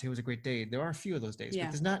 wow, today was a great day. There are a few of those days,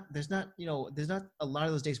 but there's not a lot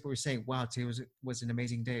of those days where we're saying, wow, today was an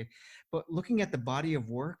amazing day. But looking at the body of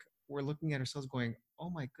work, we're looking at ourselves going, oh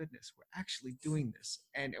my goodness, we're actually doing this.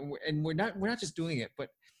 And we're not just doing it, but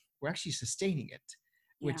we're actually sustaining it,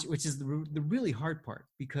 which is the really hard part,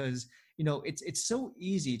 because, you know, it's so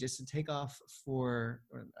easy just to take off for,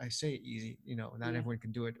 I say easy, you know, not everyone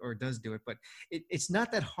can do it or does do it, but it's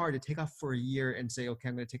not that hard to take off for a year and say, okay,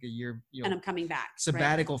 I'm going to take a year, you know, and I'm coming back,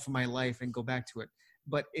 sabbatical for my life and go back to it.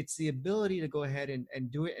 But it's the ability to go ahead and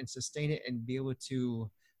do it and sustain it and be able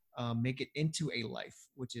to make it into a life,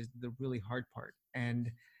 which is the really hard part.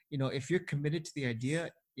 And, you know, if you're committed to the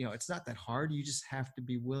idea, you know, it's not that hard. You just have to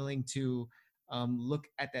be willing to look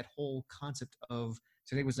at that whole concept of,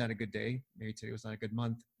 today was not a good day, maybe today was not a good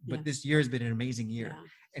month, but this year has been an amazing year,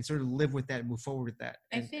 and sort of live with that and move forward with that.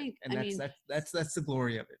 And, that's the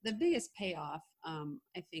glory of it. The biggest payoff,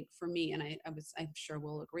 I think for me, and I'm sure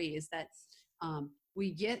we'll agree, is that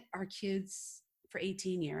We get our kids for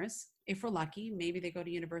 18 years. If we're lucky, maybe they go to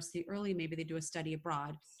university early, maybe they do a study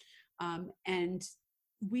abroad. And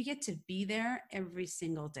we get to be there every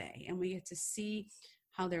single day, and we get to see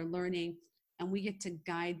how they're learning, and we get to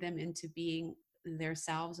guide them into being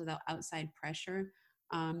themselves without outside pressure.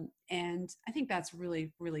 And I think that's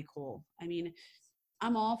really, really cool. I mean,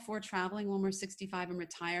 I'm all for traveling when we're 65 and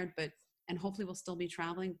retired, and hopefully we'll still be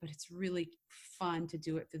traveling, but it's really fun to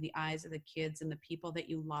do it through the eyes of the kids and the people that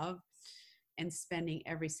you love, and spending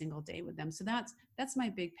every single day with them. So that's my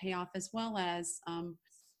big payoff, as well as,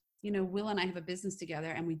 Will and I have a business together,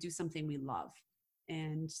 and we do something we love.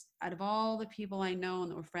 And out of all the people I know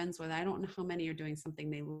and that we're friends with, I don't know how many are doing something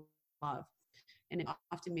they love. And it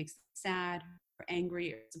often makes them sad or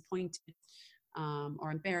angry or disappointed,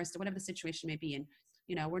 or embarrassed, or whatever the situation may be. And,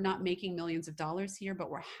 we're not making millions of dollars here, but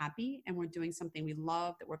we're happy, and we're doing something we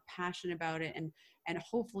love, that we're passionate about it. And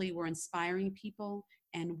hopefully we're inspiring people,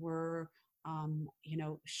 and we're,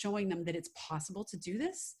 showing them that it's possible to do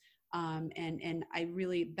this. And I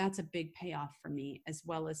really, that's a big payoff for me, as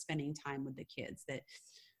well as spending time with the kids,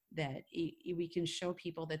 that we can show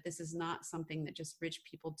people that this is not something that just rich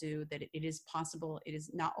people do, that it is possible. It is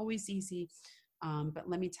not always easy. But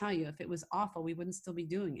let me tell you, if it was awful, we wouldn't still be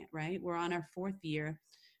doing it, right? We're on our 4th year,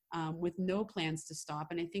 with no plans to stop.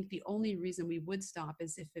 And I think the only reason we would stop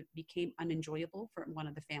is if it became unenjoyable for one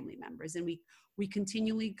of the family members. And we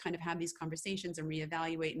continually kind of have these conversations and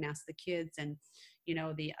reevaluate and ask the kids, and,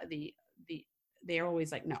 they're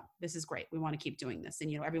always like, no, this is great. We want to keep doing this.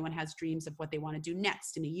 And, everyone has dreams of what they want to do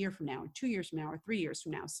next in a year from now, or 2 years from now, or 3 years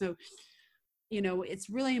from now. So, it's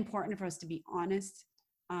really important for us to be honest.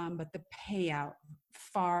 But the payout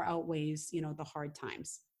far outweighs, the hard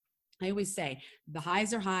times. I always say the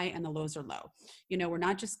highs are high and the lows are low. We're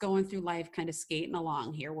not just going through life kind of skating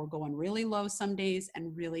along here. We're going really low some days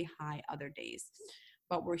and really high other days.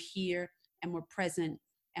 But we're here, and we're present,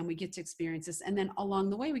 and we get to experience this. And then along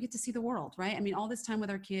the way, we get to see the world, right? I mean, all this time with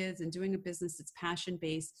our kids and doing a business that's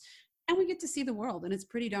passion-based, and we get to see the world, and it's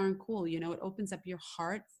pretty darn cool. It opens up your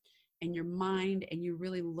heart and your mind, and you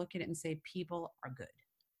really look at it and say, people are good.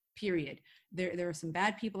 Period. There are some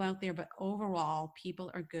bad people out there, but overall,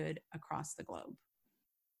 people are good across the globe.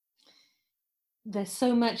 There's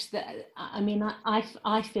so much that, I mean,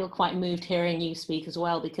 I feel quite moved hearing you speak as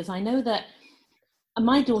well, because I know that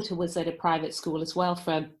my daughter was at a private school as well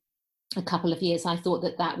for a couple of years. I thought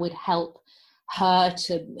that would help her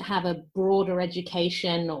to have a broader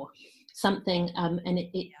education or something, and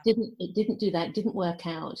it didn't do that. It didn't work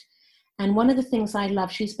out. And one of the things I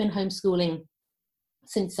love, she's been homeschooling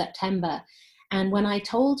since September. And when I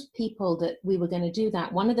told people that we were going to do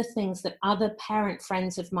that, one of the things that other parent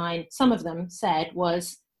friends of mine, some of them said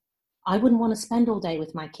was, I wouldn't want to spend all day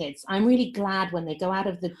with my kids. I'm really glad when they go out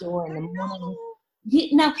of the door in the morning.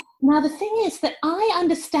 Now the thing is that I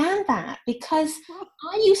understand that, because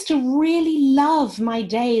I used to really love my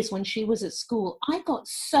days when she was at school. I got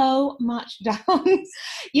so much done,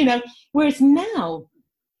 whereas now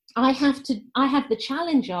I have the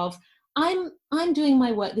challenge of, I'm doing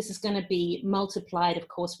my work. This is going to be multiplied, of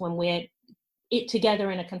course, when we're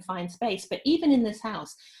together in a confined space. But even in this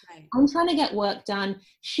house, right, I'm trying to get work done.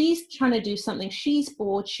 She's trying to do something. She's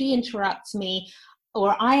bored. She interrupts me,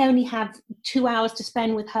 or I only have 2 hours to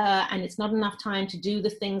spend with her, and it's not enough time to do the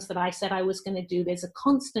things that I said I was going to do. There's a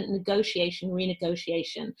constant negotiation,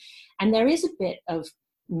 renegotiation. And there is a bit of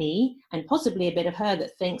me, and possibly a bit of her,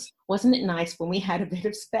 that thinks, wasn't it nice when we had a bit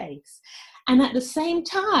of space? And at the same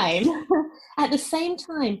time,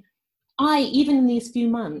 I, even in these few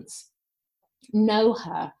months, know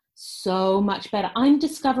her so much better. I'm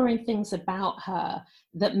discovering things about her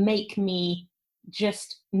that make me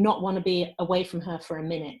just not want to be away from her for a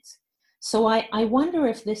minute. So I wonder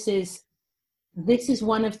if this is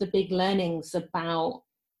one of the big learnings about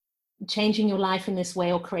changing your life in this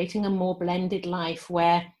way, or creating a more blended life,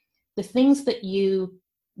 where the things that you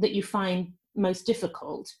find most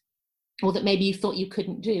difficult, or that maybe you thought you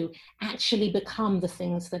couldn't do, actually become the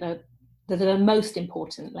things that are most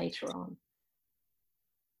important later on.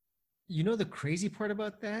 The crazy part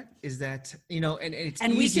about that is that, and it's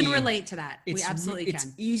and easy. We can relate to that. We absolutely can. It's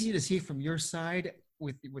easy to see from your side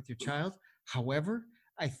with your child. However,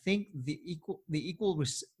 I think the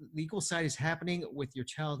equal side is happening with your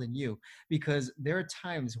child and you, because there are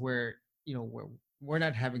times where where we're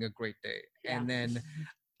not having a great day, and then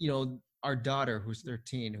our daughter, who's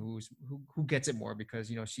 13, who gets it more,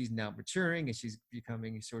 because she's now maturing and she's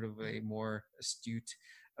becoming sort of a more astute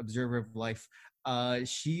observer of life.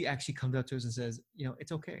 She actually comes up to us and says,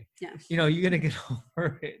 it's okay. Yeah. You're gonna get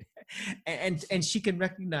over it. And she can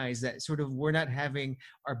recognize that sort of we're not having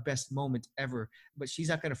our best moment ever, but she's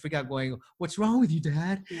not going to freak out going, what's wrong with you,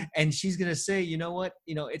 Dad? Yeah. And she's going to say, you know what,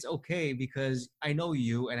 it's okay, because I know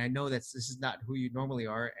you, and I know that this is not who you normally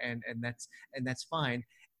are, and that's fine.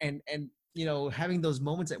 And having those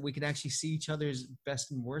moments that we can actually see each other's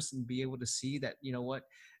best and worst, and be able to see that,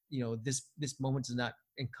 this moment does not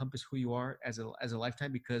encompass who you are as a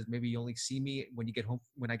lifetime, because maybe you only see me when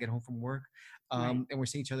I get home from work, Right. and we're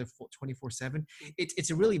seeing each other 24/7. It's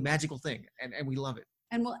a really magical thing, and we love it.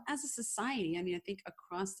 And well, as a society, I mean, I think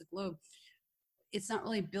across the globe, it's not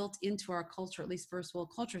really built into our culture, at least first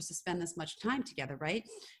world cultures, to spend this much time together, right?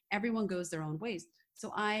 Everyone goes their own ways. So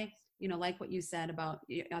like what you said about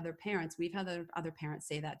other parents, we've had other parents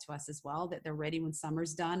say that to us as well, that they're ready when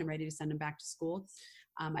summer's done and ready to send them back to school.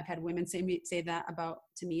 I've had women say that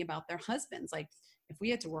to me about their husbands. Like, if we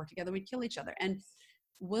had to work together, we'd kill each other. And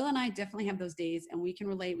Will and I definitely have those days, and we can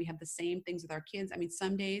relate. We have the same things with our kids. I mean,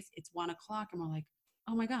 some days it's 1:00 and we're like,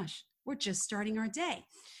 oh my gosh, we're just starting our day.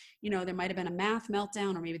 There might have been a math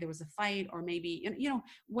meltdown, or maybe there was a fight, or maybe,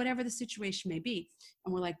 whatever the situation may be.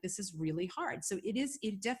 And we're like, this is really hard. So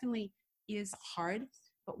it definitely is hard,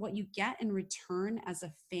 but what you get in return as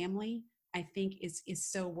a family, I think is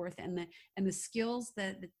so worth it. And the skills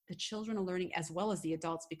that the children are learning, as well as the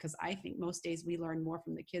adults, because I think most days we learn more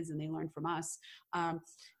from the kids than they learn from us, are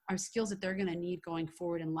skills that they're going to need going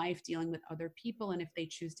forward in life, dealing with other people. And if they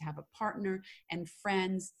choose to have a partner and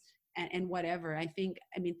friends and whatever, I think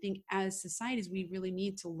as societies, we really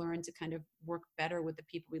need to learn to kind of work better with the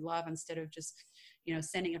people we love, instead of just,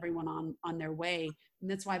 sending everyone on their way. And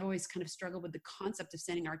that's why I've always kind of struggled with the concept of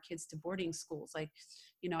sending our kids to boarding schools. Like,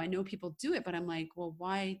 I know people do it, but I'm like, well,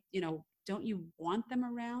 why, don't you want them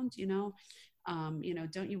around,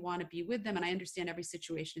 don't you want to be with them? And I understand every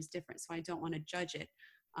situation is different, so I don't want to judge it.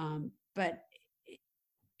 But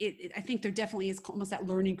I think there definitely is almost that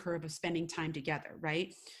learning curve of spending time together,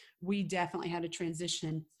 right? We definitely had a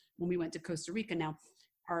transition when we went to Costa Rica. Now,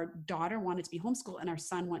 our daughter wanted to be homeschooled and our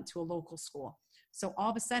son went to a local school. So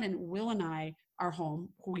all of a sudden, Will and I are home.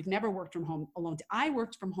 We've never worked from home alone. I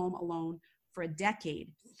worked from home alone for a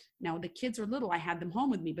decade. Now, the kids were little. I had them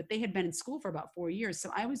home with me, but they had been in school for about 4 years.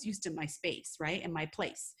 So I was used to my space, right? And my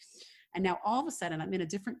place. And now all of a sudden, I'm in a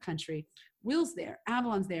different country. Will's there,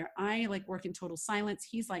 Avalon's there. I like work in total silence.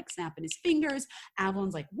 He's like snapping his fingers.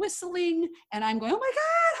 Avalon's like whistling. And I'm going, oh my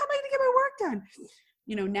God, how am I going to get my work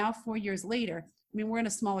done? Now 4 years later, I mean, we're in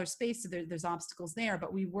a smaller space, so there's obstacles there,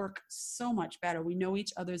 but we work so much better. We know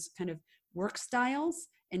each other's kind of work styles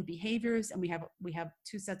and behaviors, and we have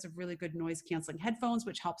 2 sets of really good noise canceling headphones,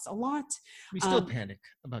 which helps a lot. We still panic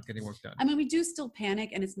about getting work done. I mean, we do still panic,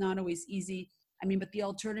 and it's not always easy. I mean, but the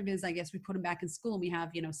alternative is, I guess, we put them back in school and we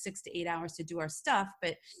have, 6 to 8 hours to do our stuff,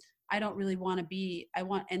 but I don't really want to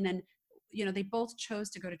and then, they both chose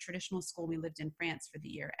to go to traditional school. We lived in France for the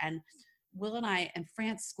year, and Will and I, and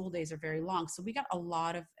France school days are very long. So we got a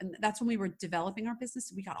lot of, and that's when we were developing our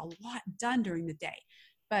business. We got a lot done during the day,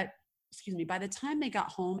 but by the time they got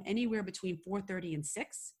home, anywhere between 4:30 and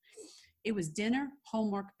 6, it was dinner,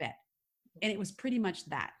 homework, bed. And it was pretty much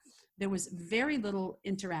that. There was very little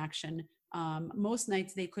interaction. Most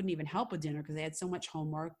nights they couldn't even help with dinner because they had so much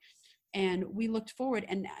homework. And we looked forward,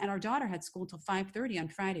 and our daughter had school till 5:30 on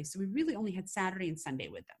Friday. So we really only had Saturday and Sunday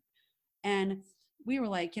with them. And we were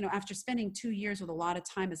like, after spending 2 years with a lot of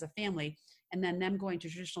time as a family, and then them going to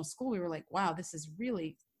traditional school, we were like, wow, this is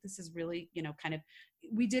really, kind of,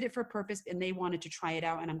 we did it for a purpose, and they wanted to try it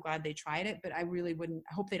out, and I'm glad they tried it, but I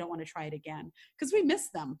hope they don't want to try it again, because we miss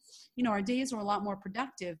them. Our days were a lot more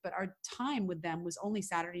productive, but our time with them was only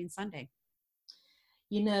Saturday and Sunday.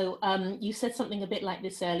 You said something a bit like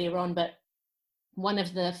this earlier on, but one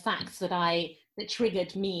of the facts that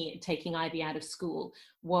triggered me taking Ivy out of school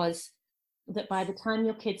was that by the time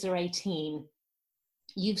your kids are 18,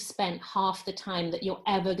 you've spent half the time that you're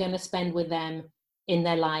ever going to spend with them in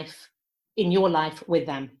your life with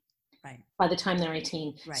them. Right. By the time they're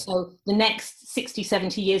 18. Right. So the next 60,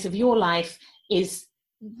 70 years of your life it's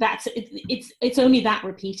only that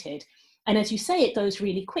repeated. And as you say, it goes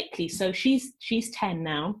really quickly. So she's 10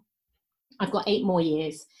 now. I've got 8 more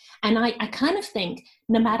years. And I kind of think,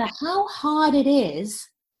 no matter how hard it is,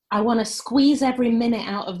 I want to squeeze every minute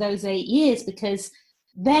out of those 8 years, because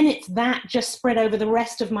then it's that just spread over the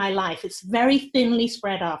rest of my life. It's very thinly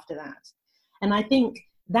spread after that. And I think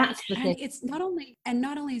that's the thing. It's not only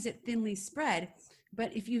is it thinly spread,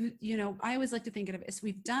 but if I always like to think of it as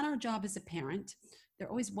we've done our job as a parent. They're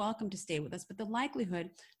always welcome to stay with us, but the likelihood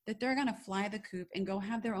that they're going to fly the coop and go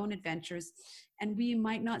have their own adventures, and we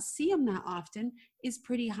might not see them that often, is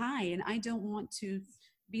pretty high. And I don't want to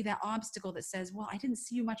be that obstacle that says, well, I didn't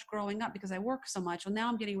see you much growing up because I work so much. Well, now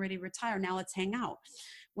I'm getting ready to retire. Now let's hang out,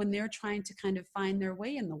 when they're trying to kind of find their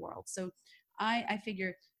way in the world. So I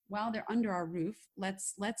figure, while they're under our roof,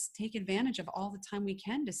 let's take advantage of all the time we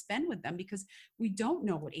can to spend with them, because we don't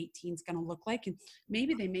know what 18 is going to look like. And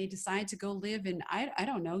maybe they may decide to go live in, I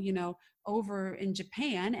don't know, over in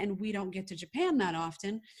Japan, and we don't get to Japan that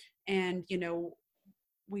often. And,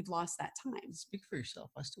 we've lost that time. Speak for yourself.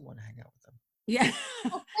 I still want to hang out with them. Yeah.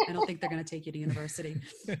 I don't think they're going to take you to university.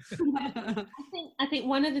 I think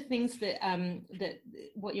one of the things that that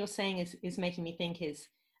what you're saying is making me think is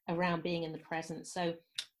around being in the present. So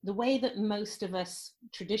the way that most of us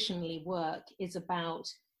traditionally work is about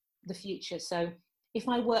the future. So if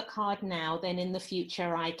I work hard now, then in the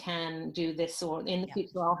future I can do this, or in the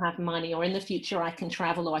future I'll have money, or in the future I can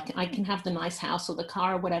travel, or I can have the nice house or the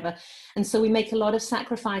car or whatever. And so we make a lot of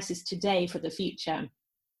sacrifices today for the future.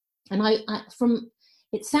 And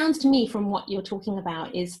it sounds to me from what you're talking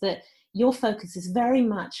about is that your focus is very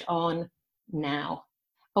much on now.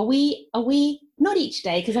 Are we not each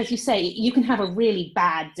day, because as you say, you can have a really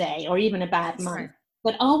bad day or even a bad month. Right.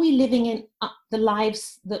 But are we living in the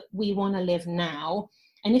lives that we want to live now?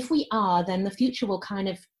 And if we are, then the future will kind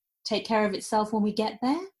of take care of itself when we get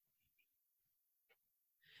there?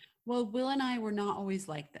 Well, Will and I were not always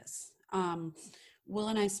like this. Will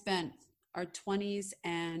and I spent our 20s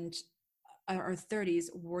and our 30s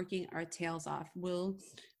working our tails off. Will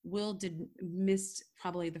missed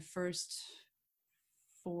probably the first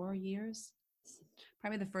 4 years.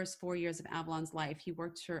 Probably the first 4 years of Avalon's life. He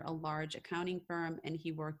worked for a large accounting firm, and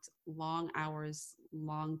he worked long hours,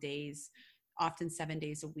 long days, often 7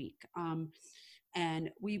 days a week. And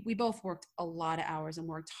we both worked a lot of hours and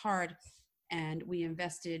worked hard, and we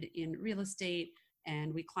invested in real estate,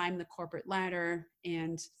 and we climbed the corporate ladder.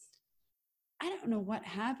 And I don't know what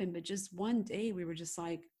happened, but just one day we were just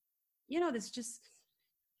like, this just,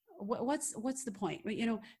 what's the point?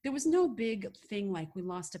 There was no big thing like we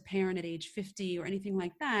lost a parent at age 50 or anything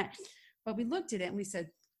like that. But we looked at it and we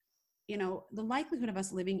said, the likelihood of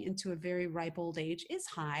us living into a very ripe old age is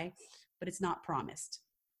high, but it's not promised.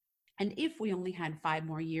 And if we only had 5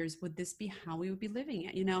 more years, would this be how we would be living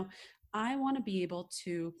it? I want to be able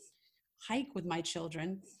to hike with my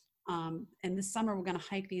children. And this summer we're going to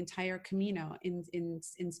hike the entire Camino in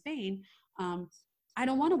Spain. I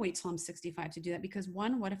don't want to wait till I'm 65 to do that, because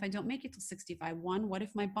one, what if I don't make it till 65? One, what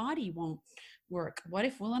if my body won't work? What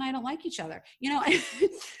if Will and I don't like each other?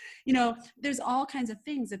 There's all kinds of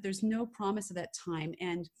things that there's no promise of that time.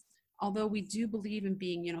 And although we do believe in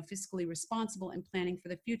being, fiscally responsible and planning for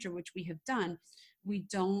the future, which we have done, we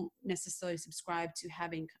don't necessarily subscribe to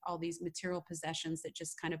having all these material possessions that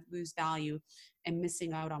just kind of lose value and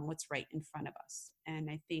missing out on what's right in front of us. And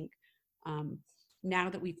I think,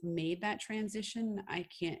 now that we've made that transition, I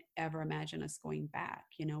can't ever imagine us going back.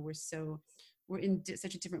 We're in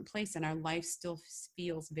such a different place, and our life still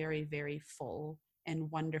feels very, very full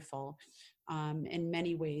and wonderful. In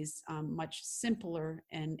many ways, much simpler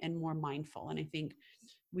and more mindful. And I think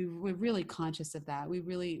we're really conscious of that. We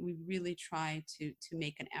really try to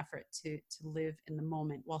make an effort to live in the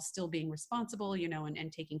moment while still being responsible,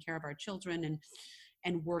 and taking care of our children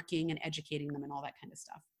and working and educating them and all that kind of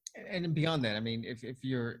stuff. And beyond that, I mean, if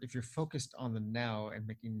you're focused on the now and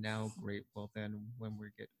making now great, well, then when we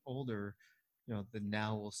get older, the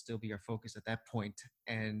now will still be our focus at that point.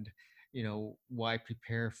 And why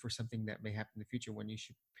prepare for something that may happen in the future when you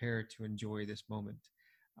should prepare to enjoy this moment?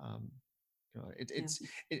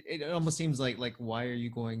 It almost seems like why are you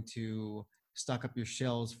going to stock up your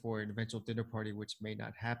shelves for an eventual dinner party which may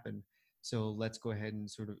not happen? So let's go ahead and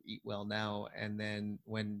sort of eat well now. And then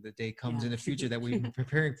when the day comes in the future that we've been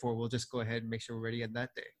preparing for, we'll just go ahead and make sure we're ready on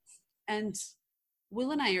that day. And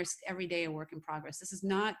Will and I are every day a work in progress. This is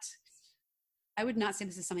not, I would not say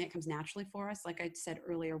this is something that comes naturally for us. Like I said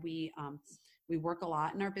earlier, we work a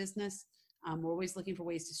lot in our business. We're always looking for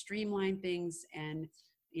ways to streamline things and,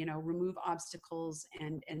 remove obstacles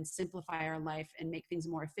and simplify our life and make things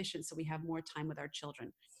more efficient so we have more time with our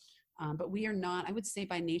children. But we are not, I would say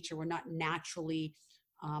by nature, we're not naturally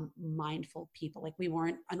mindful people. Like we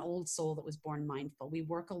weren't an old soul that was born mindful. We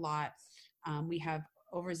work a lot. We have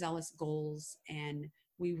overzealous goals, and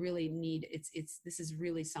we really need, this is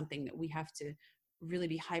really something that we have to really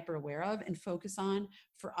be hyper aware of and focus on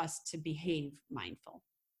for us to behave mindful.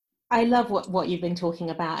 I love what you've been talking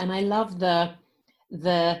about, and I love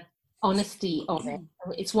the honesty of it.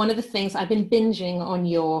 It's one of the things I've been binging on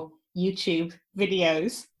your YouTube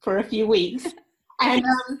videos for a few weeks, and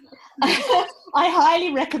I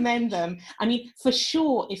highly recommend them. I mean, for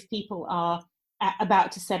sure, if people are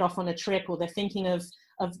about to set off on a trip, or they're thinking of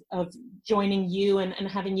of joining you and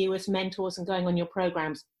having you as mentors and going on your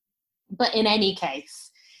programs. But in any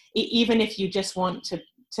case, even if you just want to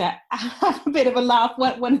have a bit of a laugh,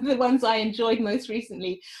 one of the ones I enjoyed most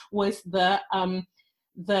recently was the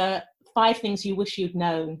 5 things you wish you'd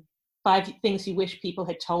known, 5 things you wish people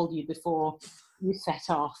had told you before you set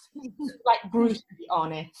off. Like brutally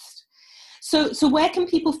honest. So where can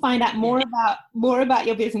people find out more about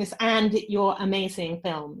your business and your amazing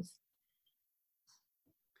films?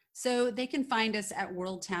 So they can find us at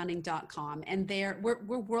worldtowning.com, and we're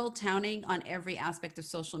Worldtowning on every aspect of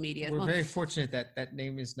social media. We're very fortunate that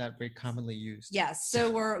name is not very commonly used. Yes.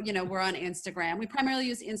 So we're on Instagram. We primarily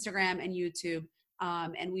use Instagram and YouTube.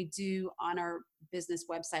 And we do, on our business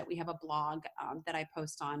website, we have a blog that I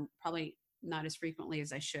post on, probably not as frequently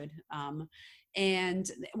as I should.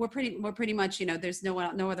 And we're pretty much, there's no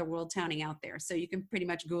other Worldtowning out there. So you can pretty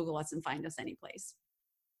much Google us and find us any place.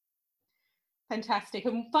 Fantastic.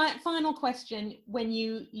 And final question, when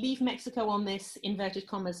you leave Mexico on this inverted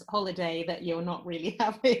commas holiday that you're not really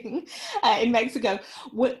having in Mexico,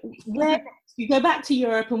 where you go back to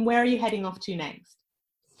Europe, and where are you heading off to next?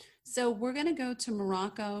 So we're going to go to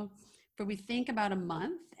Morocco for, we think, about a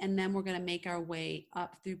month, and then we're going to make our way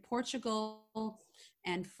up through Portugal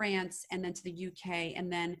and France, and then to the UK. And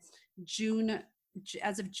then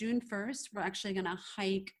as of June 1st, we're actually going to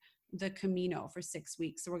hike the Camino for 6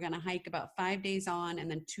 weeks. So we're going to hike about 5 days on, and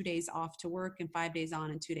then 2 days off to work, and 5 days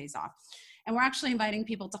on and 2 days off. And we're actually inviting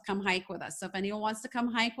people to come hike with us. So if anyone wants to come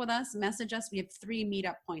hike with us, message us. We have 3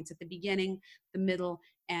 meetup points at the beginning, the middle,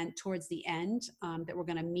 and towards the end that we're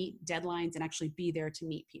going to meet deadlines and actually be there to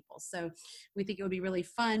meet people. So we think it would be really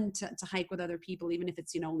fun to hike with other people, even if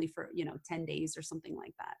it's, only for, 10 days or something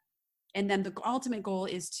like that. And then the ultimate goal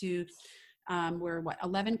is to, we're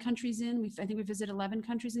 11 countries in. I think we've visited 11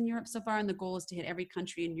 countries in Europe so far. And the goal is to hit every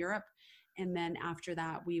country in Europe. And then after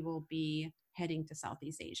that, we will be heading to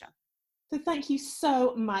Southeast Asia. So thank you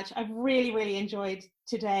so much. I've really, really enjoyed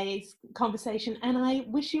today's conversation, and I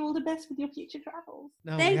wish you all the best with your future travels.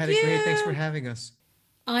 No, we had it great. Thanks for having us.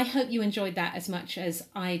 I hope you enjoyed that as much as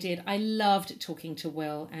I did. I loved talking to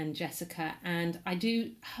Will and Jessica, and I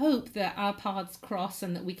do hope that our paths cross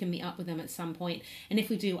and that we can meet up with them at some point. And if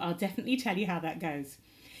we do, I'll definitely tell you how that goes.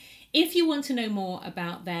 If you want to know more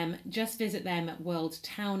about them, just visit them at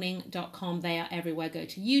worldtowning.com. They are everywhere. Go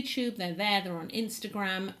to YouTube. They're there. They're on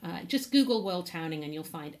Instagram. Just Google Worldtowning and you'll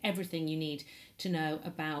find everything you need to know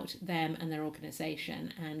about them and their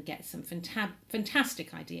organization, and get some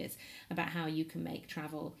fantastic ideas about how you can make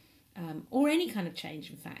travel or any kind of change,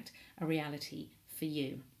 in fact, a reality for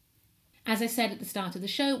you. As I said at the start of the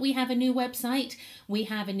show, we have a new website, we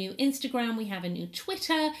have a new Instagram, we have a new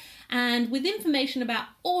Twitter, and with information about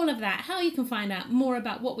all of that, how you can find out more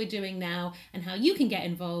about what we're doing now and how you can get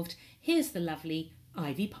involved, here's the lovely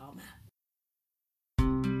Ivy Palmer.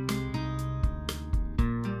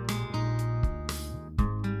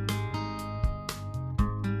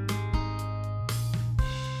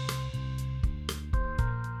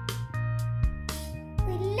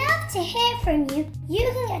 To hear from you,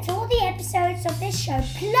 you can get all the episodes of this show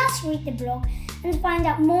plus read the blog and find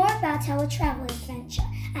out more about our travel adventure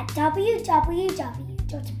at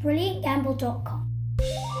www.brilliantgamble.com.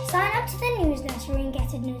 Sign up to the newsletter and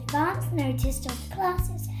get an advance notice of the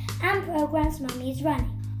classes and programs Mummy is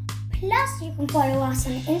running. Plus, you can follow us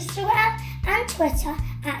on Instagram and Twitter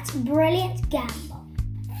at Brilliant Gamble.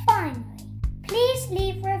 Finally, please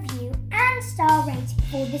leave a review and star rating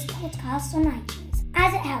for this podcast on iTunes,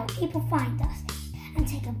 as it helps people find us and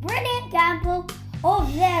take a brilliant gamble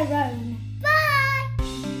of their own.